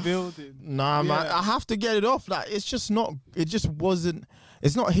the building. Nah, man, I have to get it off. Like, it's just not. It just wasn't.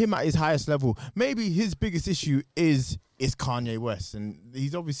 It's not him at his highest level. Maybe his biggest issue is Kanye West, and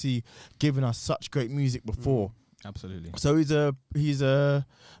he's obviously given us such great music before. Absolutely. So he's a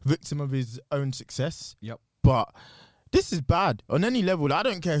victim of his own success. Yep. But this is bad on any level. I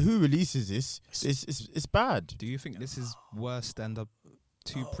don't care who releases this. It's bad. Do you think this is worse than the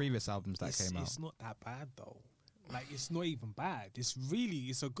two previous albums that came out? It's not that bad though. Like, it's not even bad. It's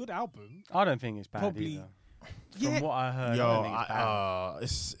a good album. I don't think it's bad either. From what I heard, I don't think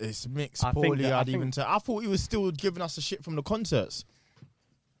it's bad. It's mixed poorly. I thought he was still giving us the shit from the concerts.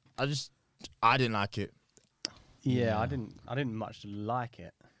 I didn't like it. Yeah, I didn't much like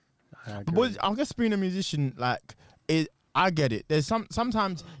it. But I guess being a musician, like, I get it. There's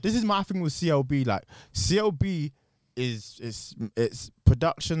sometimes this is my thing with CLB. Like, CLB its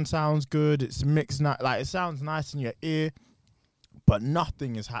production sounds good. It's mixed, like, it sounds nice in your ear, but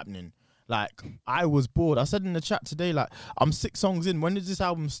nothing is happening. Like, I was bored. I said in the chat today, like, I'm 6 songs in. When did this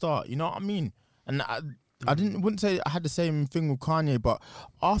album start? You know what I mean? And I wouldn't say I had the same thing with Kanye, but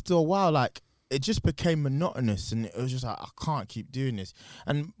after a while, like, it just became monotonous, and it was just like, I can't keep doing this.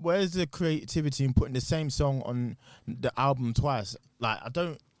 And where's the creativity in putting the same song on the album twice? Like, I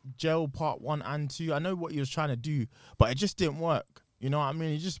don't gel part 1 and 2. I know what he was trying to do, but it just didn't work. You know what I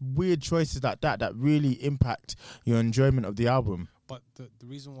mean? It's just weird choices like that really impact your enjoyment of the album. But the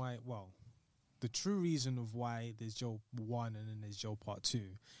reason why, the true reason of why there's Joe 1 and then there's Joe Part 2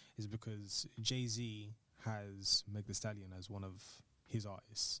 is because Jay-Z has Meg Thee Stallion as one of his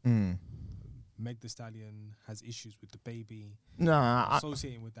artists. Meg Thee Stallion has issues with the baby.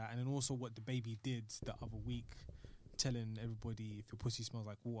 Associating with that. And then also what the baby did the other week, telling everybody, if your pussy smells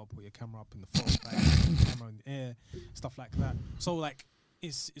like water, put your camera up in the front, like, camera in the air, stuff like that. So, like,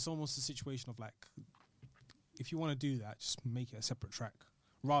 it's almost a situation of, like, if you want to do that, just make it a separate track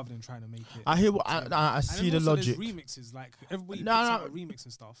rather than trying to make it. I hear what I see the logic. Remixes, like, everybody puts out a remix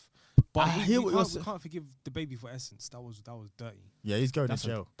and stuff. But we can't forgive the baby for Essence. That was dirty. Yeah, he's going to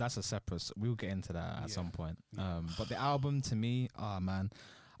jail. That's a separate. We'll get into that at some point. But the album, to me, man,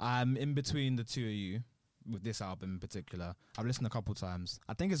 I'm in between the two of you with this album in particular. I've listened a couple times.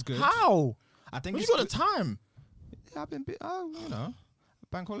 I think it's good. How? I think you got the time. Yeah, I've been,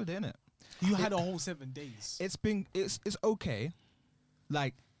 bank holiday, innit? You had a whole 7 days. It's okay.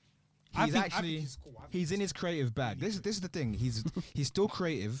 Like, he's in his creative bag. This is the thing. He's still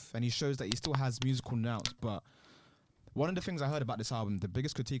creative, and he shows that he still has musical nous. But one of the things I heard about this album, the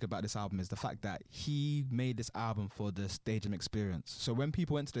biggest critique about this album, is the fact that he made this album for the stadium experience. So when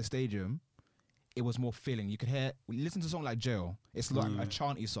people went to the stadium, it was more feeling. You could hear, listen to a song like Jail. It's like a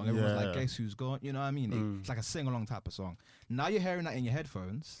chanty song. Everyone's like, guess who's gone? You know what I mean? It's like a sing-along type of song. Now you're hearing that in your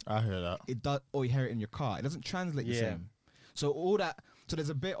headphones. I hear that. It does, or you hear it in your car. It doesn't translate the same. So all that. So there's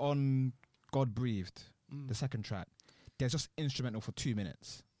a bit on God Breathed, the second track. There's just instrumental for 2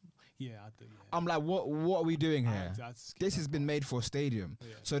 minutes. Yeah, I do. Yeah. I'm like, what are we doing here? This has been made for a stadium.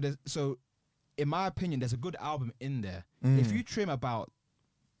 Yeah. So in my opinion, there's a good album in there. If you trim about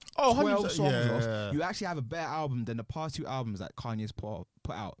 12 songs off, you actually have a better album than the past 2 albums that Kanye's put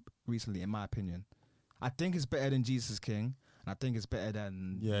out recently, in my opinion. I think it's better than Jesus is King, and I think it's better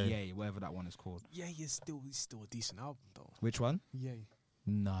than Yay, whatever that one is called. Yeah, it's still a decent album though. Which one? Yay.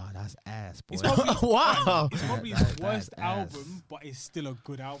 Nah, that's ass, boy. It's probably, wow. It's probably his worst album, but it's still a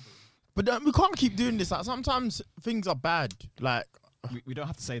good album. But we can't keep doing this. Like, sometimes things are bad. Like, we don't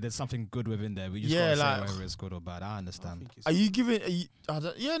have to say there's something good within there. We just gotta say whether it's good or bad. I understand. Are you giving?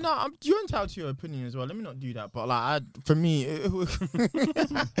 You're entitled to your opinion as well. Let me not do that. But like, for me,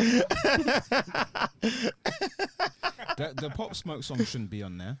 the Pop Smoke song shouldn't be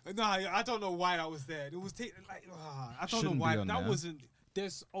on there. No, I don't know why that was there. It was I don't know why that wasn't.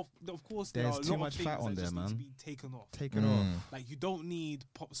 there's of course there There's are a too lot much of fat things on that there, just need man. to be taken off. Take it off. Like you don't need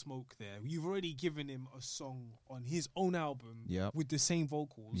Pop Smoke there. You've already given him a song on his own album Yep. with the same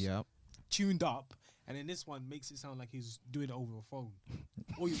vocals, Yep. tuned up, and then this one makes it sound like he's doing it over a phone,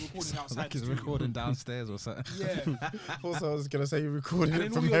 or you're recording outside. Like he's the studio. recording downstairs or something. Yeah. Also, I was gonna say you recorded And it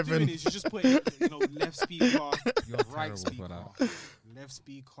then from all you're heaven. doing is you just put left speaker, You're right terrible speaker, for that. left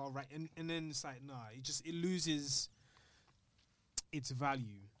speaker, right, and then it's like it loses its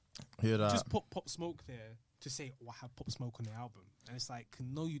value. Hear that? Just put Pop Smoke there to say, "Oh, I have Pop Smoke on the album," and it's like,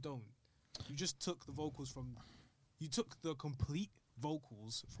 no, you don't. You just took the vocals from, you took the complete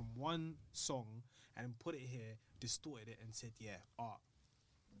vocals from one song and put it here, distorted it, and said, "Yeah, art."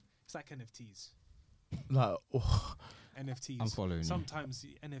 It's like NFTs. Like, oh, NFTs. I'm following you. Sometimes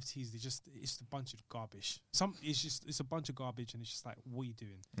the NFTs, it's a bunch of garbage. It's a bunch of garbage, and it's just like, what are you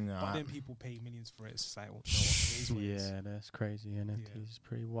doing? nah. But then people pay millions for it. It's just like, well, you know what, it is what it is. Yeah, that's crazy. NFTs is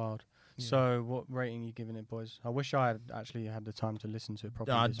pretty wild. Yeah. So, what rating are you giving it, boys? I wish I had actually had the time to listen to it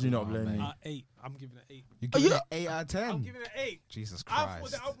properly. I this do week. not blame you. 8. I'm giving it 8. You give it an 8 out of 10. I'm giving it 8. Jesus I Christ.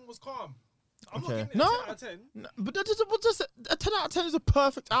 thought the album was calm. I'm Okay. not giving it No. a 10 out of 10. No, but a 10 out of 10 is a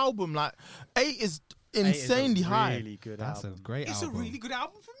perfect album. Like 8 is 8 is a insanely high. Really good That's album. a great It's album. a really good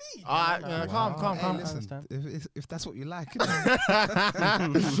album for me. Alright, Yeah, calm. Hey, listen, if that's what you like,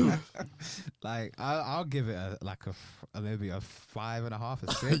 like I'll give it maybe a 5.5,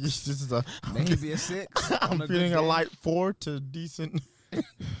 a 6, This is a, maybe a 6. I'm on a feeling good a day. light 4 to decent.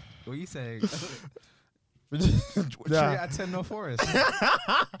 What are you saying? Yeah. 3 out of 10 no Forest.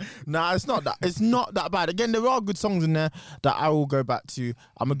 Nah, it's not that. It's not that bad. Again, there are good songs in there that I will go back to.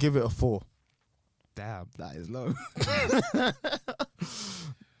 I'm gonna give it a 4. Damn, that is low.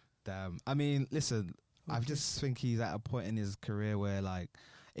 Damn. I mean, listen, I just think he's at a point in his career where, like,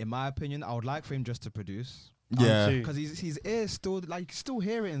 in my opinion, I would like for him just to produce. Yeah. too. Because his ear still, like, you can still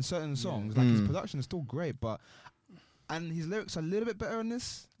hear it in certain songs. Like, his production is still great, and his lyrics are a little bit better on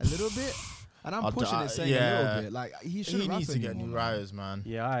this, a little bit. And I'm pushing it, saying a little bit. Like, he should He needs to get new writers, man.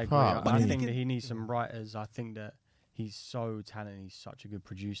 Yeah, I agree. Ah, I but think that he needs some writers. I think that he's so talented. He's such a good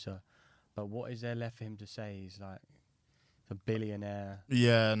producer. But what is there left for him to say? He's like a billionaire.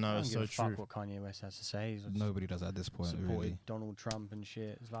 Yeah, I no, don't it's give so a fuck true. what Kanye West has to say. He's Nobody does at this point, supported really. Donald Trump and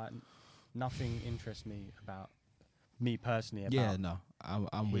shit. It's like nothing interests me about me personally. About Yeah, no,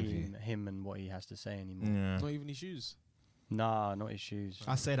 I'm with you. him and what he has to say anymore. Yeah. Not even his shoes. Nah, not his shoes.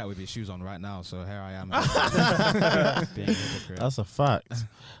 I say that with his shoes on right now, so here I am. Being a hypocrite. That's a fact.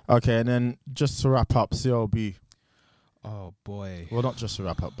 Okay, and then just to wrap up, CLB. Oh boy. Well, not just to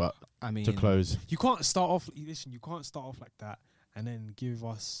wrap up, but I mean, to close. You can't start off. Listen, you can't start off like that and then give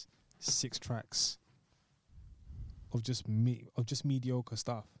us 6 tracks of just mediocre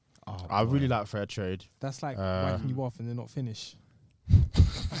stuff. oh, I boy. really like Fair Trade. That's like Uh, whacking you off and then not finish.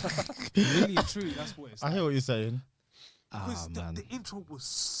 Really and truly, that's what it's I like. hear what you're saying. Because man. the intro was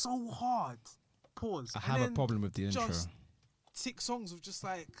so hard. Pause. I And have a then problem with the intro. just 6 songs of just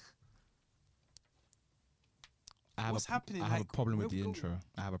like, what's happening? I have Like, a problem where with the we intro.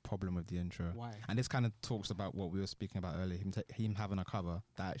 I have a problem with the intro. Why? And this kind of talks about what we were speaking about earlier. Him having a cover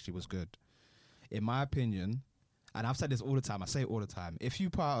that actually was good. In my opinion, and I've said this all the time. I say it all the time. If you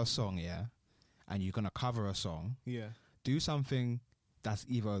put out a song, yeah, and you're gonna cover a song, Yeah. do something that's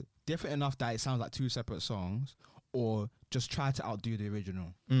either different enough that it sounds like 2 separate songs, or just try to outdo the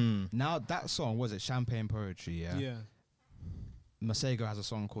original. Now that song, was it Champagne Poetry? Yeah. Yeah. Masego has a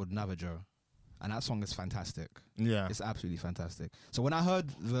song called Navajo, and that song is fantastic. Yeah. It's absolutely fantastic. So when I heard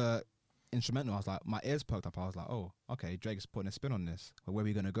the instrumental, I was like, my ears perked up. I was like, oh, okay, Drake's putting a spin on this. But where are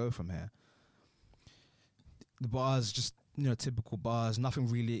we gonna go from here? The bars, just typical bars. Nothing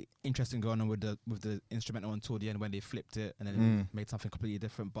really interesting going on with the instrumental until the end when they flipped it and then made something completely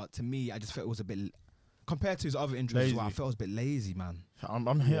different. But to me, I just felt it was a bit compared to his other intros. As well, I felt it was a bit lazy, man.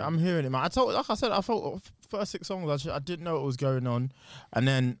 I'm hearing it, man. Like I said, I felt first 6 songs. I didn't know what was going on, and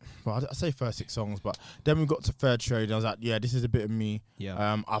then I say first 6 songs, but then we got to Fair Trade. And I was like, yeah, this is a bit of me.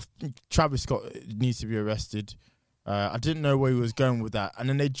 Yeah. Travis Scott needs to be arrested. I didn't know where he was going with that, and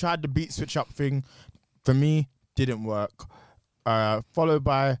then they tried the beat switch up thing. For me, didn't work. Followed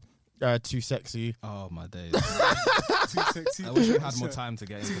by Too Sexy. Oh my days. Too sexy. I wish we had more time to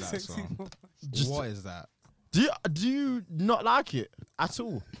get into that sexy. song. Just- What is that? Do you not like it at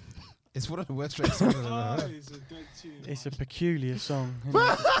all? It's one of the worst Drake songs I've ever Oh, heard. it's a dead tune. It's a peculiar song. isn't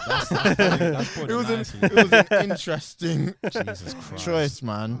it? That's put It was nicely. an interesting Jesus Christ. choice,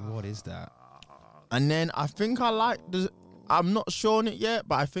 man. What is that? And then I think I like the. I'm not sure on it yet,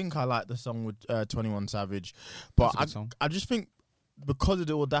 but I think I like the song with 21 Savage. But That's a good song. I just think because of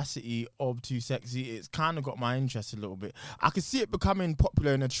the audacity of Too Sexy, it's kind of got my interest a little bit. I could see it becoming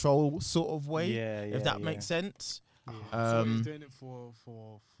popular in a troll sort of way, if that makes sense. So he's doing it for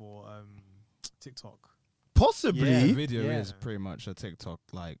TikTok. Possibly. Yeah, the video is pretty much a TikTok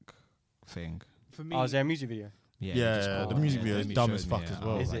like thing. For me, is there a music video? Yeah, the music video is dumb as fuck as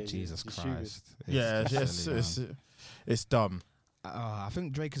well. Is it? Jesus Christ. Yeah, it's dumb. I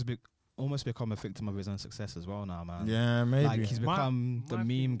think Drake has almost become a victim of his own success as well now, man. Yeah, maybe. Like he's become the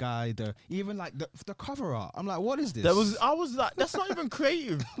meme guy. Even like the cover art. I'm like, what is this? I was like, that's not even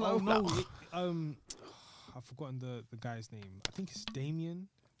creative. I've forgotten the guy's name. I think it's Damien.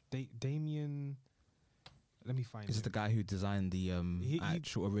 Damien. Let me find it. Is it the guy who designed the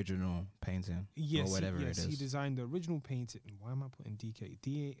actual original painting? Yes, or whatever it is. He designed the original painting. Why am I putting DK?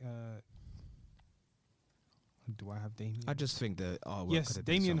 Do I have Damien? I just think that yes,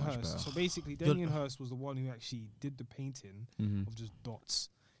 Damien Hirst. So basically, Damien Hirst was the one who actually did the painting of just dots,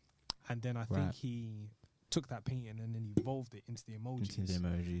 and then I think he took that painting and then evolved it into the emojis.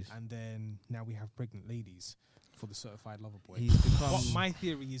 And then now we have pregnant ladies for the Certified Lover Boy. But my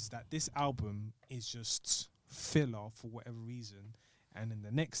theory is that this album is just filler for whatever reason, and then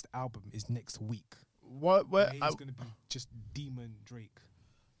the next album is next week. It's going to be just Demon Drake.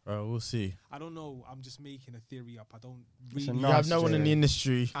 We'll see. I don't know. I'm just making a theory up. I don't really. You have no one in the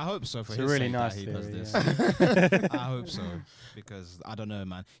industry. I hope so. For it's his a really sake nice that he theory, does this. I hope so, because I don't know,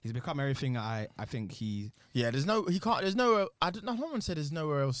 man. He's become everything. I think he. Yeah, he can't. There's nowhere. No one said there's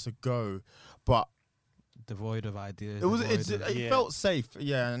nowhere else to go, but devoid of ideas. It felt safe.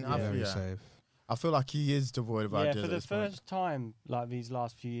 Yeah, and very safe. I feel like he is devoid of ideas. Yeah, for the first time, like these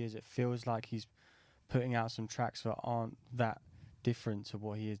last few years, it feels like he's putting out some tracks that aren't that different to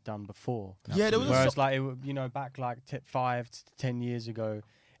what he has done before. Yeah, there was whereas back like 5 to 10 years ago,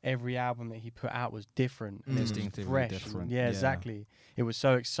 every album that he put out was different, distinctively fresh. different. Yeah, exactly. It was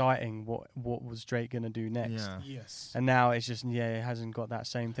so exciting. What was Drake gonna do next? Yeah. Yes. And now it's just it hasn't got that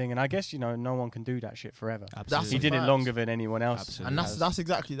same thing. And I guess no one can do that shit forever. Absolutely. He did it longer than anyone else. Absolutely. And that's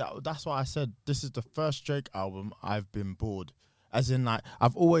exactly that. That's why I said this is the first Drake album I've been bored. As in, like,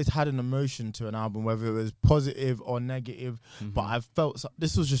 I've always had an emotion to an album, whether it was positive or negative, but I've felt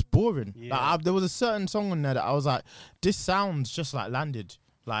this was just boring. Yeah. Like, there was a certain song on there that I was like, this sounds just like Landed.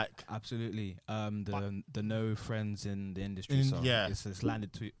 Like, absolutely. The No Friends in the Industry song. Yeah. It's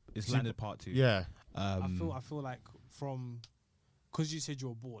Landed Part 2. Yeah. I feel like because you said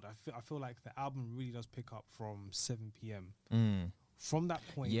you're bored, I feel like the album really does pick up from 7 p.m. From that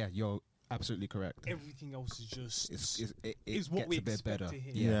point. Yeah, you're absolutely correct. Everything else is just it's what we a bit expect better. to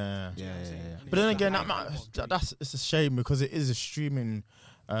hear. Yeah. But But then again, it's a shame because it is a streaming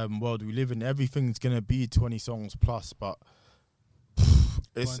world we live in. Everything's gonna be 20 songs plus, but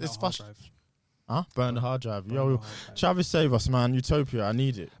it's frustrating. Burn the hard drive. Travis, save us, man. Utopia, I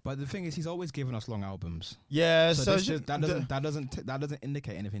need it. But the thing is, he's always given us long albums. Yeah, so that doesn't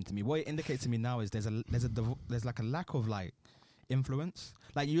indicate anything to me. What it indicates to me now is there's like a lack of like influence.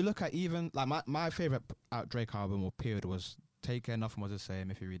 Like you look at even like my favorite Drake album or period was Take Care, Nothing Was the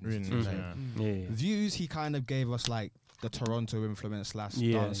Same. If you read this, Views, he kind of gave us like the Toronto influence /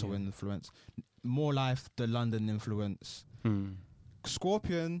 dancehall influence. More Life, the London influence.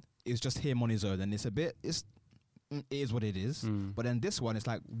 Scorpion is just him on his own, and it is what it is. But then this one, it's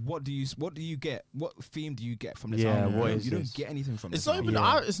like, what do you get? What theme do you get from this album? You don't get anything from it's this not album.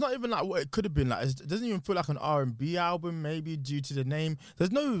 even it's not even like what it could have been like. It doesn't even feel like an R&B album, maybe due to the name.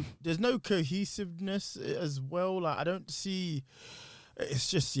 There's no cohesiveness as well. Like I don't see. It's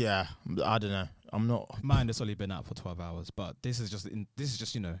just I don't know. I'm not. Mine has only been out for 12 hours, but this is just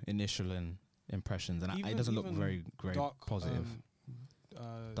initial impressions, and it doesn't look very positive.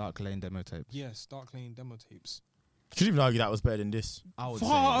 Dark Lane demo tapes. Yes, Dark Lane demo tapes. Could even argue that was better than this. I would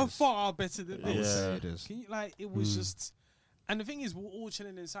far better than this. Say it is. Can you, it was just, and the thing is, we're all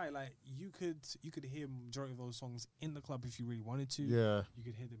chilling inside. Like you could hear majority of those songs in the club if you really wanted to. Yeah, you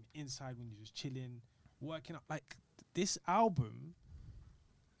could hear them inside when you're just chilling, working up. Like this album.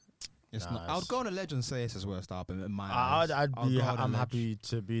 It's not. I would go on a leg and say it's his worst album in my eyes. I'm happy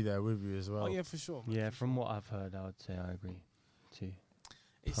to be there with you as well. Oh yeah, for sure. Yeah, from what I've heard, I would say I agree too.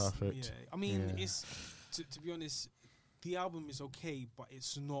 Perfect. Yeah. I mean, it's to be honest, the album is okay, but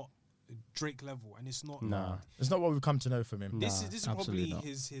it's not Drake level, and it's not. Nah, it's not what we've come to know from him. This is probably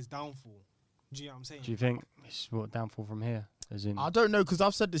his downfall. Do you know what I'm saying? Do you think it's what downfall from here? As in, I don't know because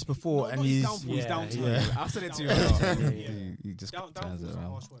I've said this before, and he's down to I've said it to you. He just turns it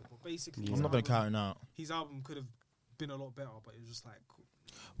around. But basically, I'm not gonna count him out. His album could have been a lot better, but it was just like.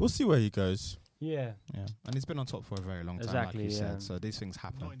 We'll see where he goes. Yeah, and he's been on top for a very long time, exactly, like you said. So these things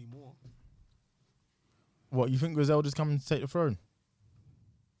happen. Not anymore. What you think Griselda's coming to take the throne?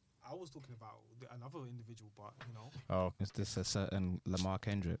 I was talking about another individual, but you know. Oh, Is this a certain Lamar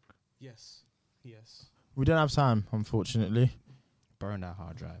Kendrick? Yes. we don't have time, unfortunately. Burn that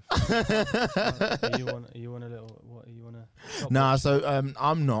hard drive. You want a little? What you want to? Nah, so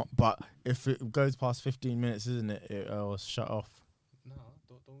I'm not. But if it goes past 15 minutes, isn't it? It'll shut off. No,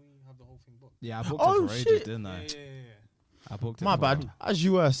 don't we have the whole thing booked? Yeah, I booked Oh, it for ages, shit. didn't I? Yeah. I booked it. My for- bad. As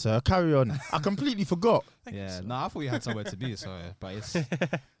you were, sir. Carry on. I completely forgot. Yeah, no, I thought you had somewhere to be, so but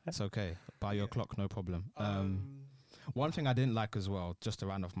it's okay. By your clock, no problem. One thing I didn't like as well, just to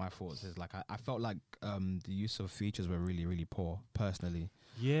round off my thoughts, is like I felt like the use of features were really, really poor, personally.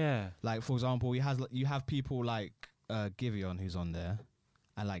 Yeah. Like, for example, you have people like Giveon who's on there,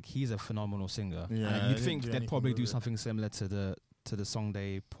 and like he's a phenomenal singer. Yeah, and they you'd didn't think do they'd anything probably with do it. something similar to the song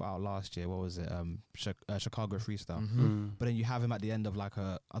they put out last year. What was it? Chicago Freestyle. But then you have him at the end of like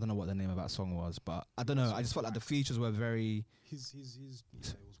I don't know what the name of that song was, but I don't know. I just felt like the features were very His yeah, it was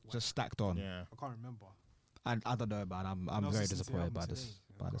whack. just stacked on. Yeah. I can't remember. And I don't know, man. I'm When I was very listening to the disappointed by album this today,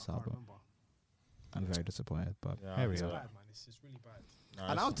 by this I can't album. remember. I'm very disappointed, but Yeah, here we It's are. bad, man. It's really bad.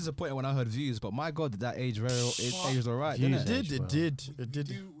 And I was disappointed when I heard Views, but my God, did that age very it What? aged alright, It didn't it? did. It well. did. We It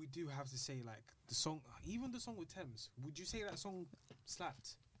did. do have to say, like, the song, even the song with Thames, would you say that song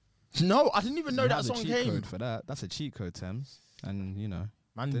slapped? No, I didn't even know that That's a song cheat came. code for that. That's a cheat code, Thames. And you know,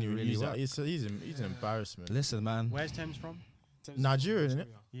 Man Didn't didn't really use that. work. He's an embarrassment. listen, man. Where's Thames from? Thames Nigeria, is isn't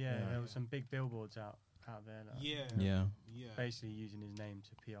from it? Yeah, Yeah. there were some big billboards out there. That Yeah. Yeah, Basically using his name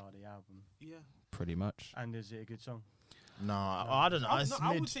to PR the album. Yeah. pretty much. And is it a good song? No, I don't know. I, It's no,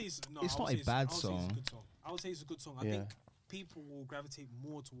 I mid. would say it's, no, It's I would not say a bad I would say it's song. a good song. I would say it's a good song. I Yeah. think people will gravitate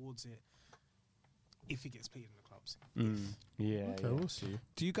more towards it if it gets played in the clubs. Yeah. Okay, we'll see.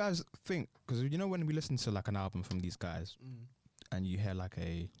 Do you guys think? Because you know when we listen to like an album from these guys, Mm. and you hear like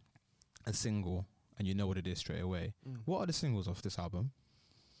a single, and you know what it is straight away. What are the singles off this album?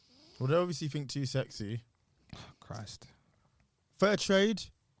 Well, they obviously think Too Sexy. Christ. Fair trade,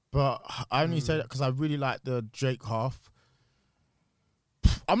 but I only say that because I really like the Drake half.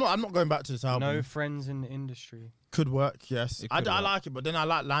 I'm not going back to this album. No friends in the industry. Could work, yes. It I could work. like it, but then I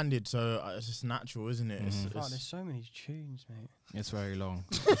like Landed, so it's just natural, isn't it? Mhm. Fuck, there's so many tunes, mate. It's very long.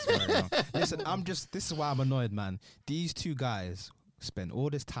 It's very long. Listen, this is why I'm annoyed, man. These two guys spend all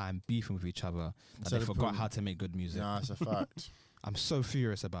this time beefing with each other that So they the forgot problem- how to make good music. Nah, it's a fact. I'm so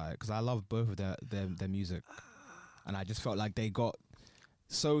furious about it because I love both of their music, and I just felt like they got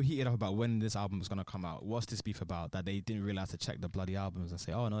so heated up about when this album was gonna come out. What's this beef about? That they didn't realize to check the bloody albums and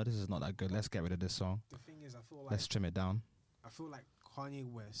say, "Oh no, this is not that good. Let's get rid of this song. The thing is, I feel like Let's trim it down." I feel like Kanye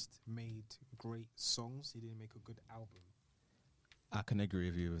West made great songs. He didn't make a good album. I can agree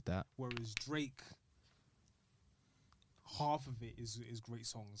with you with that. Whereas Drake, half of it is great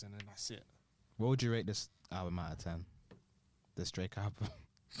songs, and then that's it. What would you rate this album out of 10? This Drake album.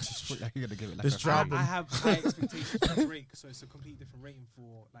 Like you're gonna give it like This a Drake- five. I have high expectations for Drake, so it's a complete different rating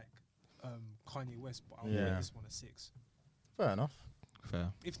for like Kanye West. But I'll Yeah. rate this one a 6, Fair enough.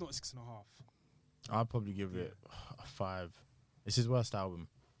 Fair. if not 6.5. I'd probably give it a 5. It's his worst album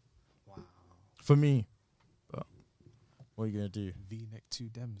Wow. for me. But what are you gonna do? V-neck 2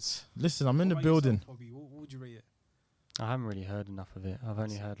 Dems. Listen, I'm in the What about building. yourself, Bobby? What would you rate it? I haven't really heard enough of it. I've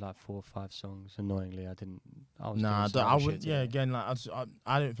only heard like 4 or 5 songs. Annoyingly, I didn't. I was Nah, doing some I other wouldn't. shit Yeah, today. again, like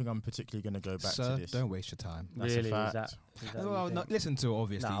I don't think I'm particularly gonna go back Sir, to this. don't waste your time. That's Really, a is fact. that what Well, you no, think? listen to it,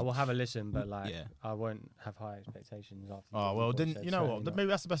 obviously. Nah, I will have a listen, but like, Yeah. I won't have high expectations after. Oh what well, you've then said, you know certainly what? not. Maybe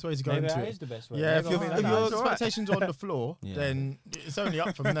that's the best way to go Maybe into that it. is the best way. Yeah, if Maybe your I'll be like, "That's all right." expectations are on the floor, Yeah. then it's only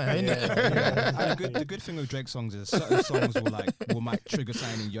up from there, isn't it? And the good thing with Drake songs is certain songs might trigger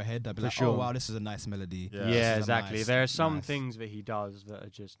something in your head that be For like, sure. oh wow, this is a nice melody. Yeah. This Yeah, is a exactly. nice- There are some nice things that he does that are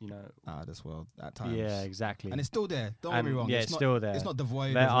just, out of this world at times. yeah, exactly. And it's still there. Don't get me And wrong. yeah, it's it's not, still there. It's not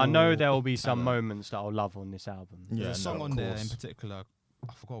devoid. There, of I know all there will be some talent. moments that I'll love on this album. Yeah, There's a song no, on of there in course. particular.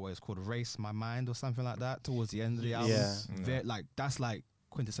 I forgot what it's called. Race My Mind or something like that. Towards the end of the album. Yeah. That's like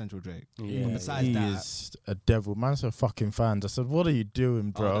quintessential Drake. Yeah, But besides he that, is a devil. Man's so fucking fans. I said, what are you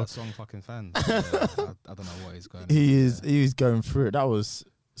doing, oh, bro? that song fucking fans. Yeah, I don't know what he's going. He is going through it. That was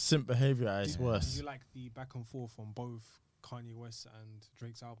simp behavior at its Did worst. you like the back and forth on both Kanye West and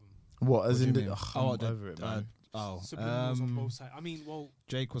Drake's album? What? As What do in you the? mean? I'm Oh, the- over it, man. Subliminals on both sides. I mean, well,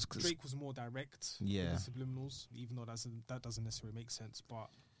 Drake was Drake was more direct Yeah. with the subliminals, even though that doesn't necessarily make sense. But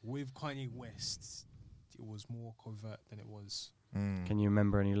with Kanye West, it was more covert than it was. Can you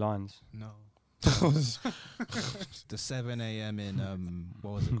remember any lines? No. The 7 a.m. in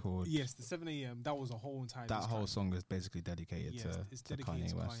what was it called? Yes, the 7 a.m. That was a whole entire. That whole song is basically dedicated it's to dedicated Kanye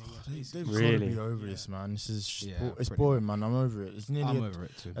to West. Kanye West. They've Really? got to be over this, man. This is just Yeah, it's pretty boring, man. I'm over it. It's nearly I'm over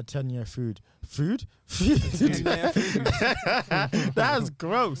it too. a 10-year food. That's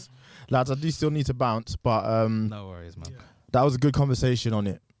gross, lads. I do still need to bounce, but No worries, man. that was a good conversation on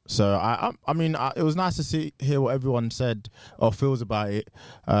it. So I mean, it was nice to hear what everyone said or feels about it.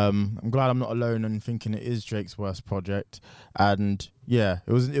 I'm glad I'm not alone in thinking it is Drake's worst project. And yeah,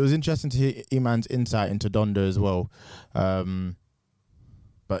 it was interesting to hear Iman's insight into Donda as well. But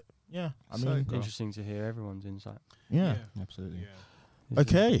yeah, I mean, Interesting to hear everyone's insight. yeah. Absolutely. Yeah.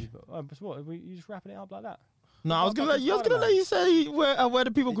 Okay. But what? Are you just wrapping it up like that? No, I was gonna let you say where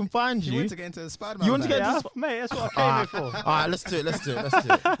the people can find you. You want to get into Spider-Man? You want to get Yeah, into mate, that's what I came here for. All right, let's do it.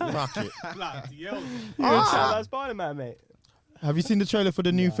 Fuck it. Bloody hell. You sound like Spider-Man, mate. Have you seen the trailer for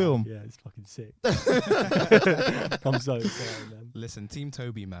the new film? Yeah, it's fucking sick. I'm so excited, man. Listen, Team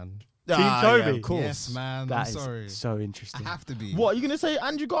Toby, man. Team Yeah, Toby? of course. Yes, man. That I'm is sorry. so I interesting. have to be. What are you gonna say,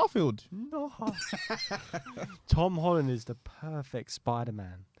 Andrew Garfield? No. Tom Holland is the perfect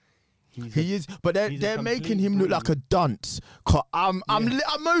Spider-Man. He is, but he's a they're making complete him look like a bully. dunce. I'm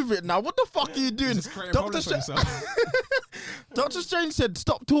over it now. What the fuck are you doing? Just creating Doctor problems for himself. Doctor Strange said,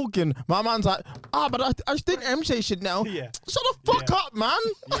 "Stop talking." My man's like, but I think MJ should know. Yeah. Shut the fuck up, man.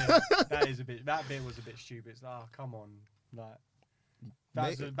 Yeah, that bit was a bit stupid. It's like, oh, come on, like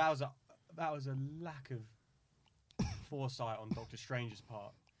that was a lack of foresight on Doctor Strange's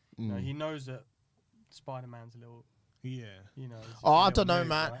part. You know, he knows that Spider-Man's a little, Yeah. you know. it's just Oh, a I little don't know, move,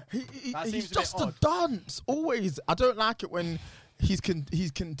 man. right? That He's seems a bit just a odd. dunce. Always. I don't like it when he's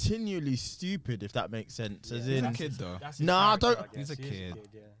continually stupid. If that makes sense. As He's in, a kid, though. That's his Nah, I character, don't- guess. He's a He is kid.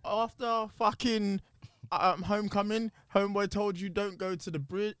 yeah. after fucking Homecoming, Homeboy told you don't go to the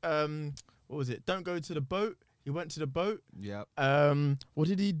bridge. What was it? Don't go to the boat. He went to the boat. Yep. What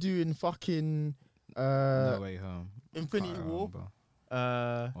did he do in fucking No Way Home. Infinity Can't War?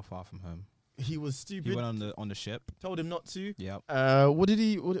 remember. Or Far From Home. He was He stupid. went on the ship. Told him not to. Yep. What did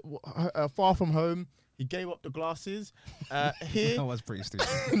he? Far From Home. He gave up the glasses. Here, That was pretty stupid.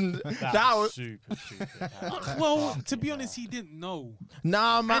 that was super stupid. Well, to be honest, he didn't know.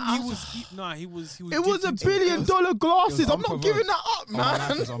 nah, man. And he was. It was dipped $1 into- billion glasses. I'm not unprovoked. giving that up, Oh, my life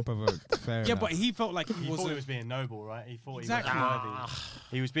man. was unprovoked. Fair Yeah, enough. but he felt like he He thought he wasn't. was being noble, right? He thought Exactly. he was worthy.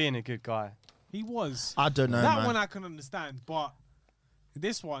 He was being a good guy. He was. I don't know, That man. one I can understand, but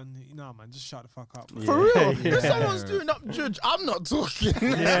this one, man, just shut the fuck up. Man. For real, Yeah. if someone's doing up judge, I'm not talking.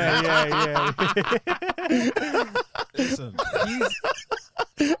 Yeah. Listen,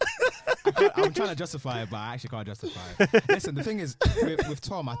 I'm trying to justify it, but I actually can't justify it. Listen, the thing is, with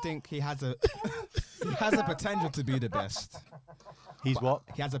Tom, I think he has a potential to be the best. He's what?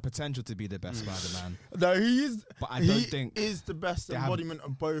 He has a potential to be the best Spider-Man. No, he is. But I he don't think is the best they have- embodiment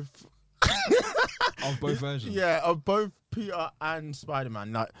of both. of both versions. Yeah, of both Peter and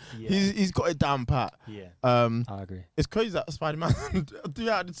Spider-Man. Like Yeah. he's got it down pat. Yeah. I agree. It's crazy that Spider-Man. 3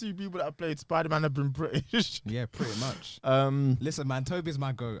 out of the 2 people that have played Spider-Man have been British. Yeah, pretty much. Listen, man, Toby's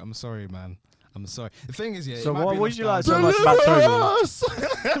my goat. I'm sorry, man. I'm sorry. The thing is, yeah. So it might what be would you like nostalgia. so much about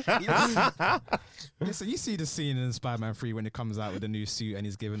Toby? Listen, you see the scene in Spider-Man 3 when he comes out with a new suit and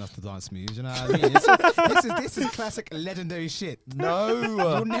he's giving us the dance moves. You know what I mean? This is classic legendary shit. No.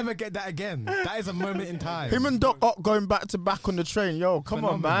 You'll never get that again. That is a moment in time. Him and Doc Ock going back to back on the train. Yo, come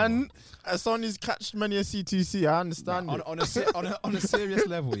on, Phenomenal. man. As someone who's catched many a C2C, I understand it. on a serious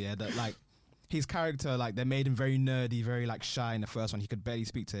level, yeah, that like his character, like they made him very nerdy, very like shy in the first one. He could barely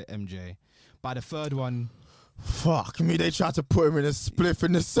speak to MJ. By the third one, Fuck me, they tried to put him in a spliff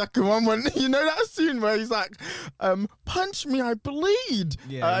in the second one when you know that scene where he's like, punch me, I bleed.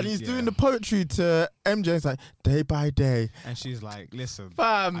 Yeah, and he's yeah. doing the poetry to MJ. It's like, day by day. and she's like, "Listen,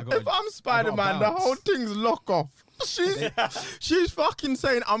 Fam, I gotta- if I'm Spider-Man, the bounce. whole thing's lock off. She's fucking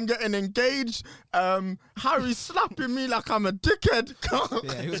saying I'm getting engaged. Harry's slapping me like I'm a dickhead.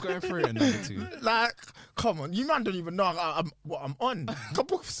 yeah, he was going through it in number 2. Like, come on, you man don't even know what I'm on.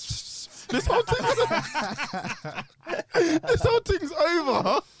 This whole thing's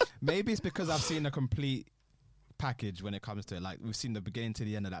over. Maybe it's because I've seen a complete package when it comes to it. Like we've seen the beginning to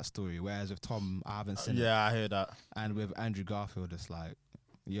the end of that story, whereas with Tom, I haven't seen it. Yeah, I hear that. And with Andrew Garfield, it's like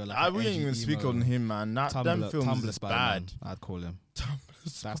you're like I an wouldn't edgy even speak emo on him, man. That them films Tumblr is Spider-Man, bad. I'd call him.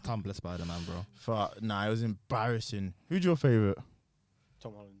 That's Tumblr Spider-Man, bro. Fuck, nah, it was embarrassing. Who's your favorite?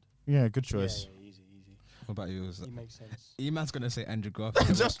 Tom Holland. Yeah, good choice. Yeah, easy. What about yours? He makes sense. E-man's gonna say Andrew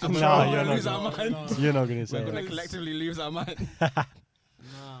Garfield. Just I'm to sure try. we're you're gonna not lose our gonna- mind. You're not gonna say We're gonna it. collectively lose our mind.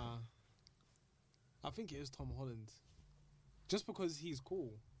 Nah, I think it is Tom Holland. Just because he's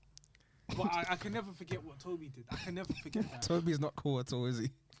cool. But I can never forget what Toby did. I can never forget that. Toby's not cool at all, is he?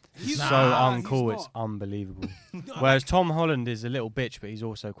 He's So not. uncool, He's it's not. unbelievable. No, Whereas Tom Holland is a little bitch, but he's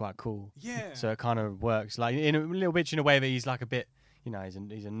also quite cool. Yeah. So it kind of works. Like in a little bitch in a way that he's like a bit, you know, he's a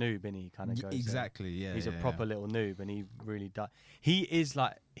noob, and he kind of goes. Exactly, yeah. He's yeah, a proper little noob, and he really does. He is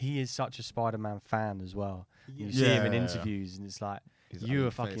such a Spider-Man fan as well. You see him in Yeah. interviews, and it's like, His you were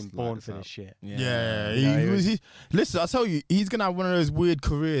ugly face fucking born lights for up. this shit. Yeah, Yeah, listen, I tell you, he's gonna have one of those weird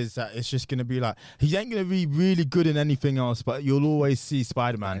careers that it's just gonna be like he ain't gonna be really good in anything else, but you'll always see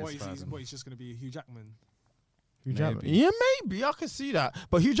Spider-Man. What, he's just going to be Hugh Jackman? Hugh Jackman. Maybe. Yeah, maybe I can see that.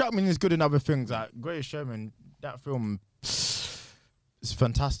 But Hugh Jackman is good in other things. Like Greatest Showman, that film is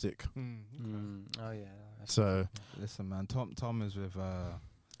fantastic. Oh yeah. So Listen, man, Tom is with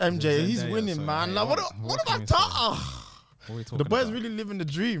MJ, he's Zendaya, winning, so, man. hey, Like what what am I can we say? talking? What are we The talking boy's about? really living the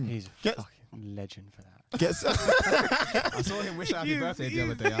dream. He's a Get- fucking legend for that. Gets I saw him wish happy birthday the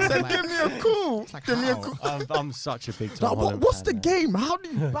other day. I was said, like, give me a call. like, Give me a how? call. I'm such a big Tom Like, Holland what's fan, the man. game? How do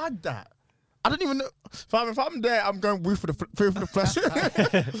you bag that? I don't even know. If I'm there, I'm going for the flesh.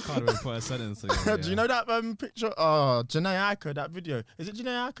 can't even put a sentence together. Do you know that picture? Oh, Janae Aiko, that video. Is it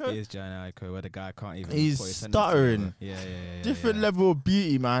Janae Aiko? It is Janae Aiko where the guy can't even He's put his sentence stuttering. together. Yeah. Different level of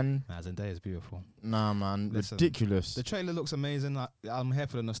beauty, man. Nah, Zendaya is beautiful. Nah, man. Listen, Ridiculous. The trailer looks amazing. I'm here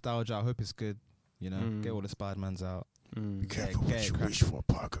for the nostalgia. I hope it's good. You know, get all the Spider-Mans out. Be careful get what it you cracking. wish for,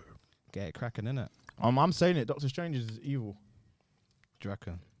 Parker. Get it cracking, innit? I'm saying it. Doctor Strange is evil. Do you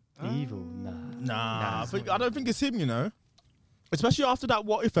reckon? Evil? Nah. Nah, I don't think it's him, you know. Especially after that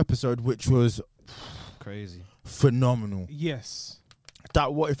What If episode, which was Crazy. phenomenal. Yes.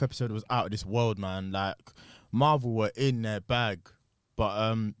 That What If episode was out of this world, man. Like, Marvel were in their bag.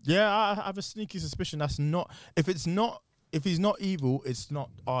 But, yeah, I have a sneaky suspicion that's not... If he's not evil, it's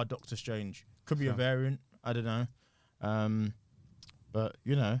not our Doctor Strange. Could be a variant. I don't know. But,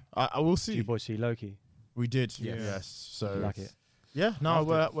 you know, I will see. Did you boys see Loki? We did, Yeah. yes. So, You like it? yeah, no,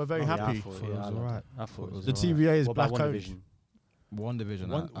 we're very Oh, yeah, happy. I thought, Thought it yeah, I was liked alright. it. I thought it was The alright. TVA is What about black owned. WandaVision?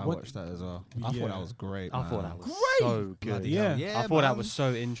 WandaVision, I watched that as well. I thought Yeah. that was great. I thought man. that was so good. Bloody Yeah. hell. Yeah, I thought that man. was so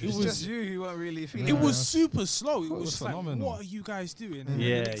It interesting. was just you who weren't really feeling It was super slow. It It was was just like, phenomenal. what are you guys doing? And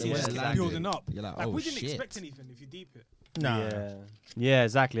Yeah, then the next thing yeah, just kept exactly. building up. You're like, Like, oh, we didn't shit. expect anything if you deep it. Nah. Yeah,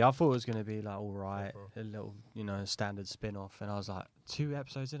 exactly. I thought it was going to be like all right, a little, you know, standard spin-off, and I was like 2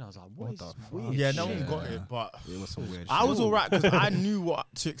 episodes in, I was like, what is the this fuck? weird Yeah, no shit? one got it, but It was some weird I shit. was all right because I knew what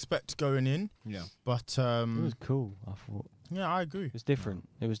to expect going in. Yeah. But It was cool. I thought yeah, I agree. it was different.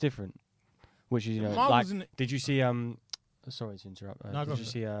 It was different, which is, you know, Marvel's like, in it- did you see? Sorry to interrupt. No, go did you for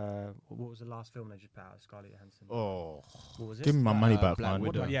see? What was the last film they just put out? Scarlett Johansson. Oh, What was it? give me my money back, Black man.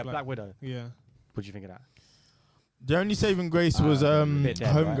 Widow. Yeah, Black Widow. Yeah. What do you think of that? The only saving grace was bit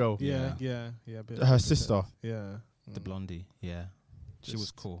dead, right? Homegirl, Yeah. her sister. Yeah. The blondie, yeah. She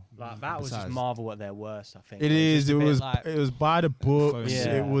was cool. Like that was just Besides- Marvel at their worst. I think It is. just It a bit was. like- It was by the books.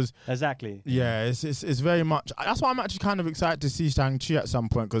 Yeah. It was. exactly. Yeah. It's very much. That's why I'm actually kind of excited to see Shang-Chi at some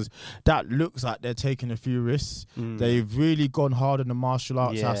point because that looks like they're taking a few risks. They've really gone hard on the martial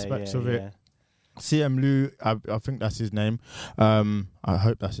arts aspects of it. CM Liu, I think that's his name. I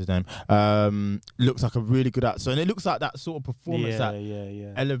hope that's his name. Looks like a really good actor, and it looks like that sort of performance that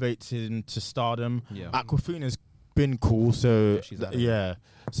yeah. elevates him to stardom. Yeah. Aquafina's been cool, so Yeah, she's out yeah.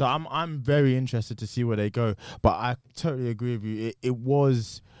 So I'm very interested to see where they go. But I totally agree with you. It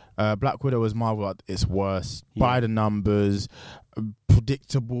was Black Widow was Marvel at its worst by the numbers,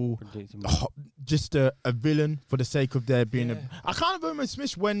 predictable. Just a villain for the sake of there being I kind of almost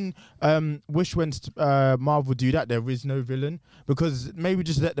wish when Marvel do that there is no villain, because maybe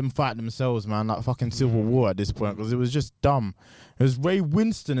just let them fight themselves, man, like fucking Civil War at this point, because it was just dumb. It was Ray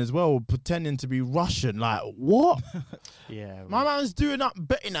Winston as well pretending to be Russian, like what? Yeah, My man's doing up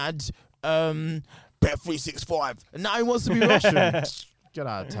betting ads, bet 365, and now he wants to be Russian. Get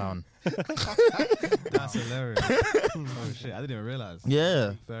out of town. That's hilarious. Oh shit, I didn't even realize.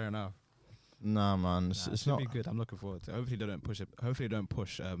 Yeah. Fair enough. Nah, man, It it's should not. be good. I'm looking forward to it. Hopefully they don't push it. Hopefully they don't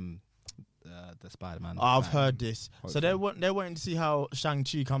push the Spider-Man. I've back. heard this. So Hopefully. they're waiting to see how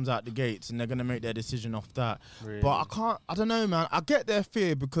Shang-Chi comes out the gates, and they're going to make their decision off that. Really? But I don't know, man. I get their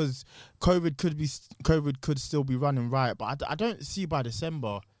fear because COVID could still be running riot, but I don't see by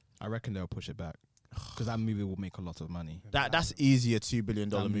December. I reckon they'll push it back because that movie will make a lot of money. That's easy, a $2 billion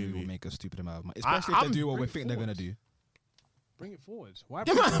That movie. will make a stupid amount of money, especially if I'm- they do what we think they're gonna do. Bring it forward. Why?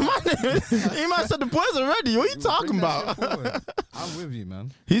 Yeah, man, he might said the boys are ready. What are you talking Bring that about? shit forward. I'm with you,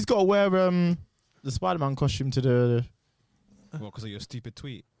 man. He's got to wear the Spider-Man costume to the. Well, because of your stupid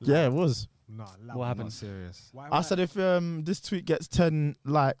tweet. Yeah, it was. Nah, What I'm happened? not serious. Why? I said if this tweet gets 10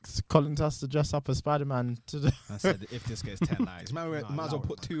 likes, Collins has to dress up as Spider-Man to the I said if this gets 10 likes, might as well allow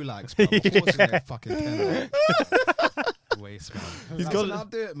put it, 2 likes. Bro. Of course, it's gonna get fucking 10 likes. Waste, man. He's I got- said, I'll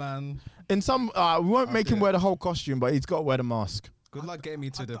do it, man. in some. We won't make do him it. wear the whole costume, but he's got to wear the mask. Good luck getting me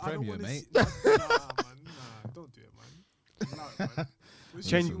to the premiere, mate. Nah, man. Nah, don't do it, man. Allow it, man. What should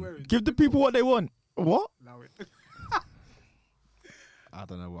Change- you wearing? Give the people what they want. What? Allow it. I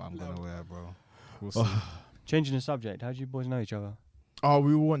don't know what I'm gonna wear, bro. We'll see. Changing the subject. How do you boys know each other? Oh,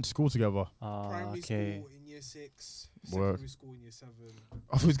 we all went to school together. Primary Okay. school in year 6, Word. secondary school in year 7.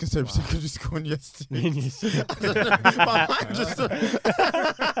 I was gonna say secondary school and yes. Yeah. My mind just.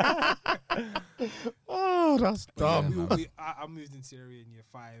 Oh, that's dumb. I moved into the area in year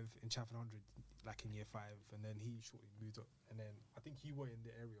 5 in Chatham 100, like in year 5, and then he shortly moved up, and then I think you were in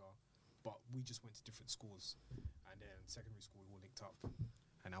the area, but we just went to different schools, and then secondary school we all linked up,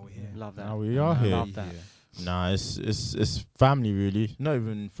 and now we're here. Love that. Now we are here. Love that. Nah, it's family really. Not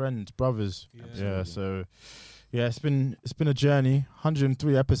even friends, brothers. Yeah. So yeah, it's been a journey.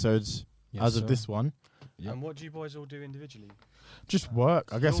 103 episodes as of this one. Yep. And what do you boys all do individually? Just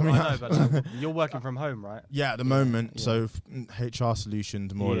work, I guess. You're, I mean, I know, but like, you're working from home, right? yeah, at the moment. Yeah. So HR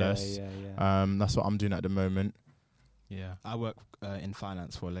solutions, more or less. Yeah. That's what I'm doing at the moment. Yeah, I work in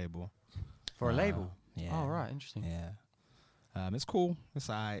finance for a label. For a label? Yeah. Oh, right. Interesting. Yeah. It's cool. It's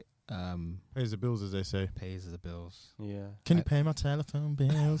alright. Pays the bills, as they say. Pays the bills. Yeah. Can you pay my telephone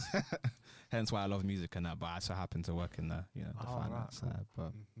bills? Hence why I love music and that. But I so happen to work in the the finance side.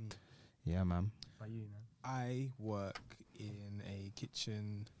 But yeah, man. How about you, man? I work in a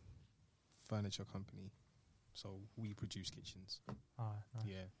kitchen furniture company, so we produce kitchens. Oh, nice.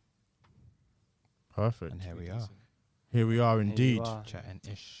 Yeah. Perfect. And here we Pretty are, decent. Here we are Here you indeed. are. chatting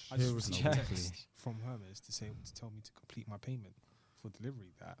ish. I just Here received we a go. text from Hermes to tell me to complete my payment for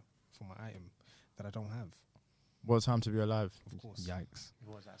delivery for my item that I don't have. What time to be alive? Of course. Yikes.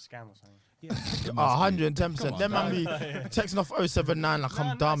 What was that, scam or something? Yeah. Oh, 110%. Come on, Them man bro. be texting off 079 like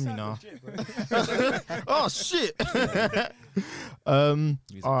I'm dumb, you know. Oh, shit.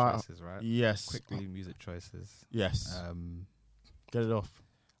 Music alright. choices, right? Yes. Quickly, music choices. Yes. Um, Get it off.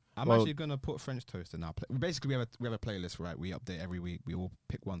 I'm Well- actually gonna put French Toast in our basically we have a playlist, right? We update every week. We all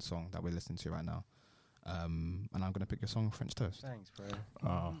pick one song that we're listening to right now. And I'm gonna pick a song, French Toast. Thanks, bro.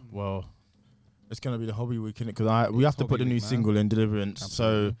 Oh, well, it's going to be the hobby week, innit? Because we have to Hobby put the new week, man. single in Deliverance.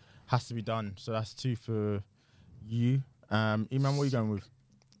 Absolutely. So, has to be done. So, that's 2 for you. Iman, what are you going with?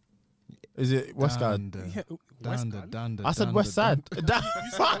 Is it West Side? Danda. I said West Side.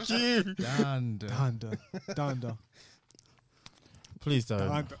 Fuck you. Danda. Danda. Please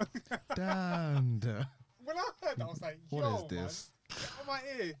don't. Danda. When I heard that, I was like, What is this? Man, get on my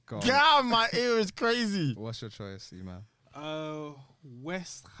ear. Go on. Get out of my ear, is crazy. What's your choice, Iman?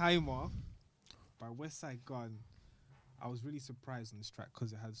 Westheimer by Westside Gun. I was really surprised on this track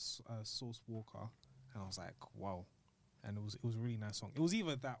because it has Source Walker, and I was like, wow. And it was a really nice song. It was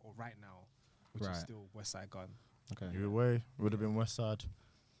either that or Right Now, which Right. is still Westside Gun. Okay. Either way, would have been West Side.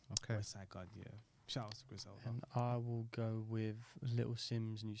 Okay. Westside Gun, yeah. Shout out to Griselda. And I will go with Little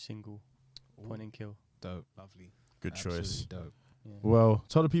Sim's new single, Point and Kill. Dope. Lovely. Good choice. Absolutely dope. Yeah. Well,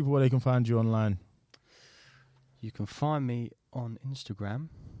 tell the people where they can find you online. You can find me on Instagram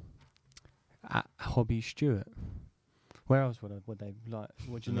at Hobby Stewart. Where else would they like?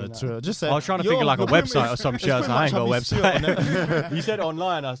 What do you No, mean? Twitter. Just say, I was trying to you're- think of like a you're pretty website much- or some it's shit. pretty So I ain't got a much Hobby Stewart, website. You said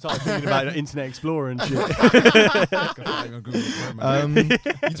online. I started thinking about Internet Explorer and shit.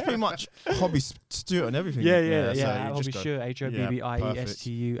 It's pretty much Hobby Stewart and everything. Yeah. so At you Hobby just go- Stewart.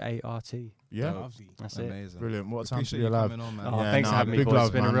 HOBBIESTUART. Yeah. Lovely. That's it. Amazing. Brilliant. What time to Appreciate be you alive? coming on, man. Oh, thanks for having me, big boys. love,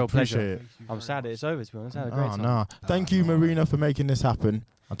 It's been a man. real pleasure. Appreciate it. Thank you I'm very sad much. it's over, to be honest. I had a great Oh, time. no. Thank you, Marina, for making this happen.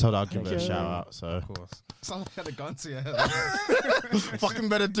 I told her I'd give Thank her a you. shout out. So Of course. Sounds like I had a gun to your head. fucking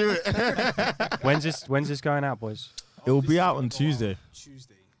better do it. When's this going out, boys? It will This be is out gonna on go Tuesday.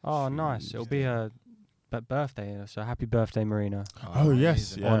 Tuesday. Oh, nice. It'll be her birthday. So happy birthday, Marina. Oh,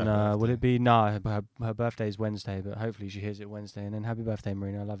 yes, amazing. yeah. On will it be? No, her birthday is Wednesday, but hopefully she hears it Wednesday. And then happy birthday,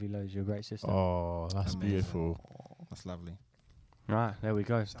 Marina. I love you loads. You're a great sister. Oh, that's Amazing. beautiful. That's lovely. Right, there we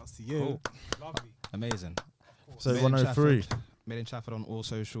go. Shouts to you. Cool. Lovely. Amazing. So Made in 103. Chafford. Made in Chafford on all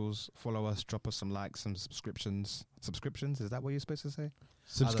socials. Follow us. Drop us some likes, some subscriptions. Subscriptions? Is that what you're supposed to say?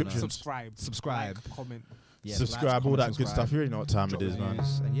 Subscriptions. Subscribe. Like, comment. Yeah, Subscribe, like, all comment, that good subscribe. stuff. You already know what time Drop it is, man.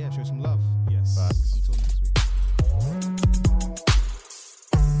 reviews, and yeah, show some love. Yes. Facts. Until next week.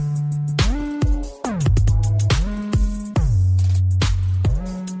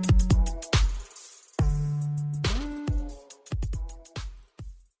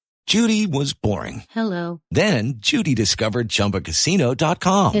 Judy was boring. Hello. Then Judy discovered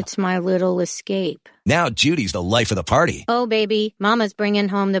ChumbaCasino.com. It's my little escape. Now Judy's the life of the party. Oh, baby, mama's bringing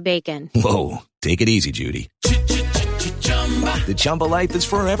home the bacon. Whoa, take it easy, Judy. The Chumba life is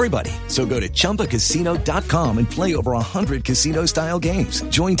for everybody. So go to ChumbaCasino.com and play over 100 casino-style games.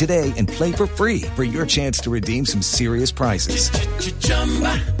 Join today and play for free for your chance to redeem some serious prizes.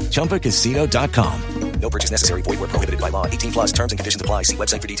 ChumbaCasino.com. No purchase necessary. Void where prohibited by law. 18 plus terms and conditions apply. See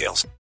website for details.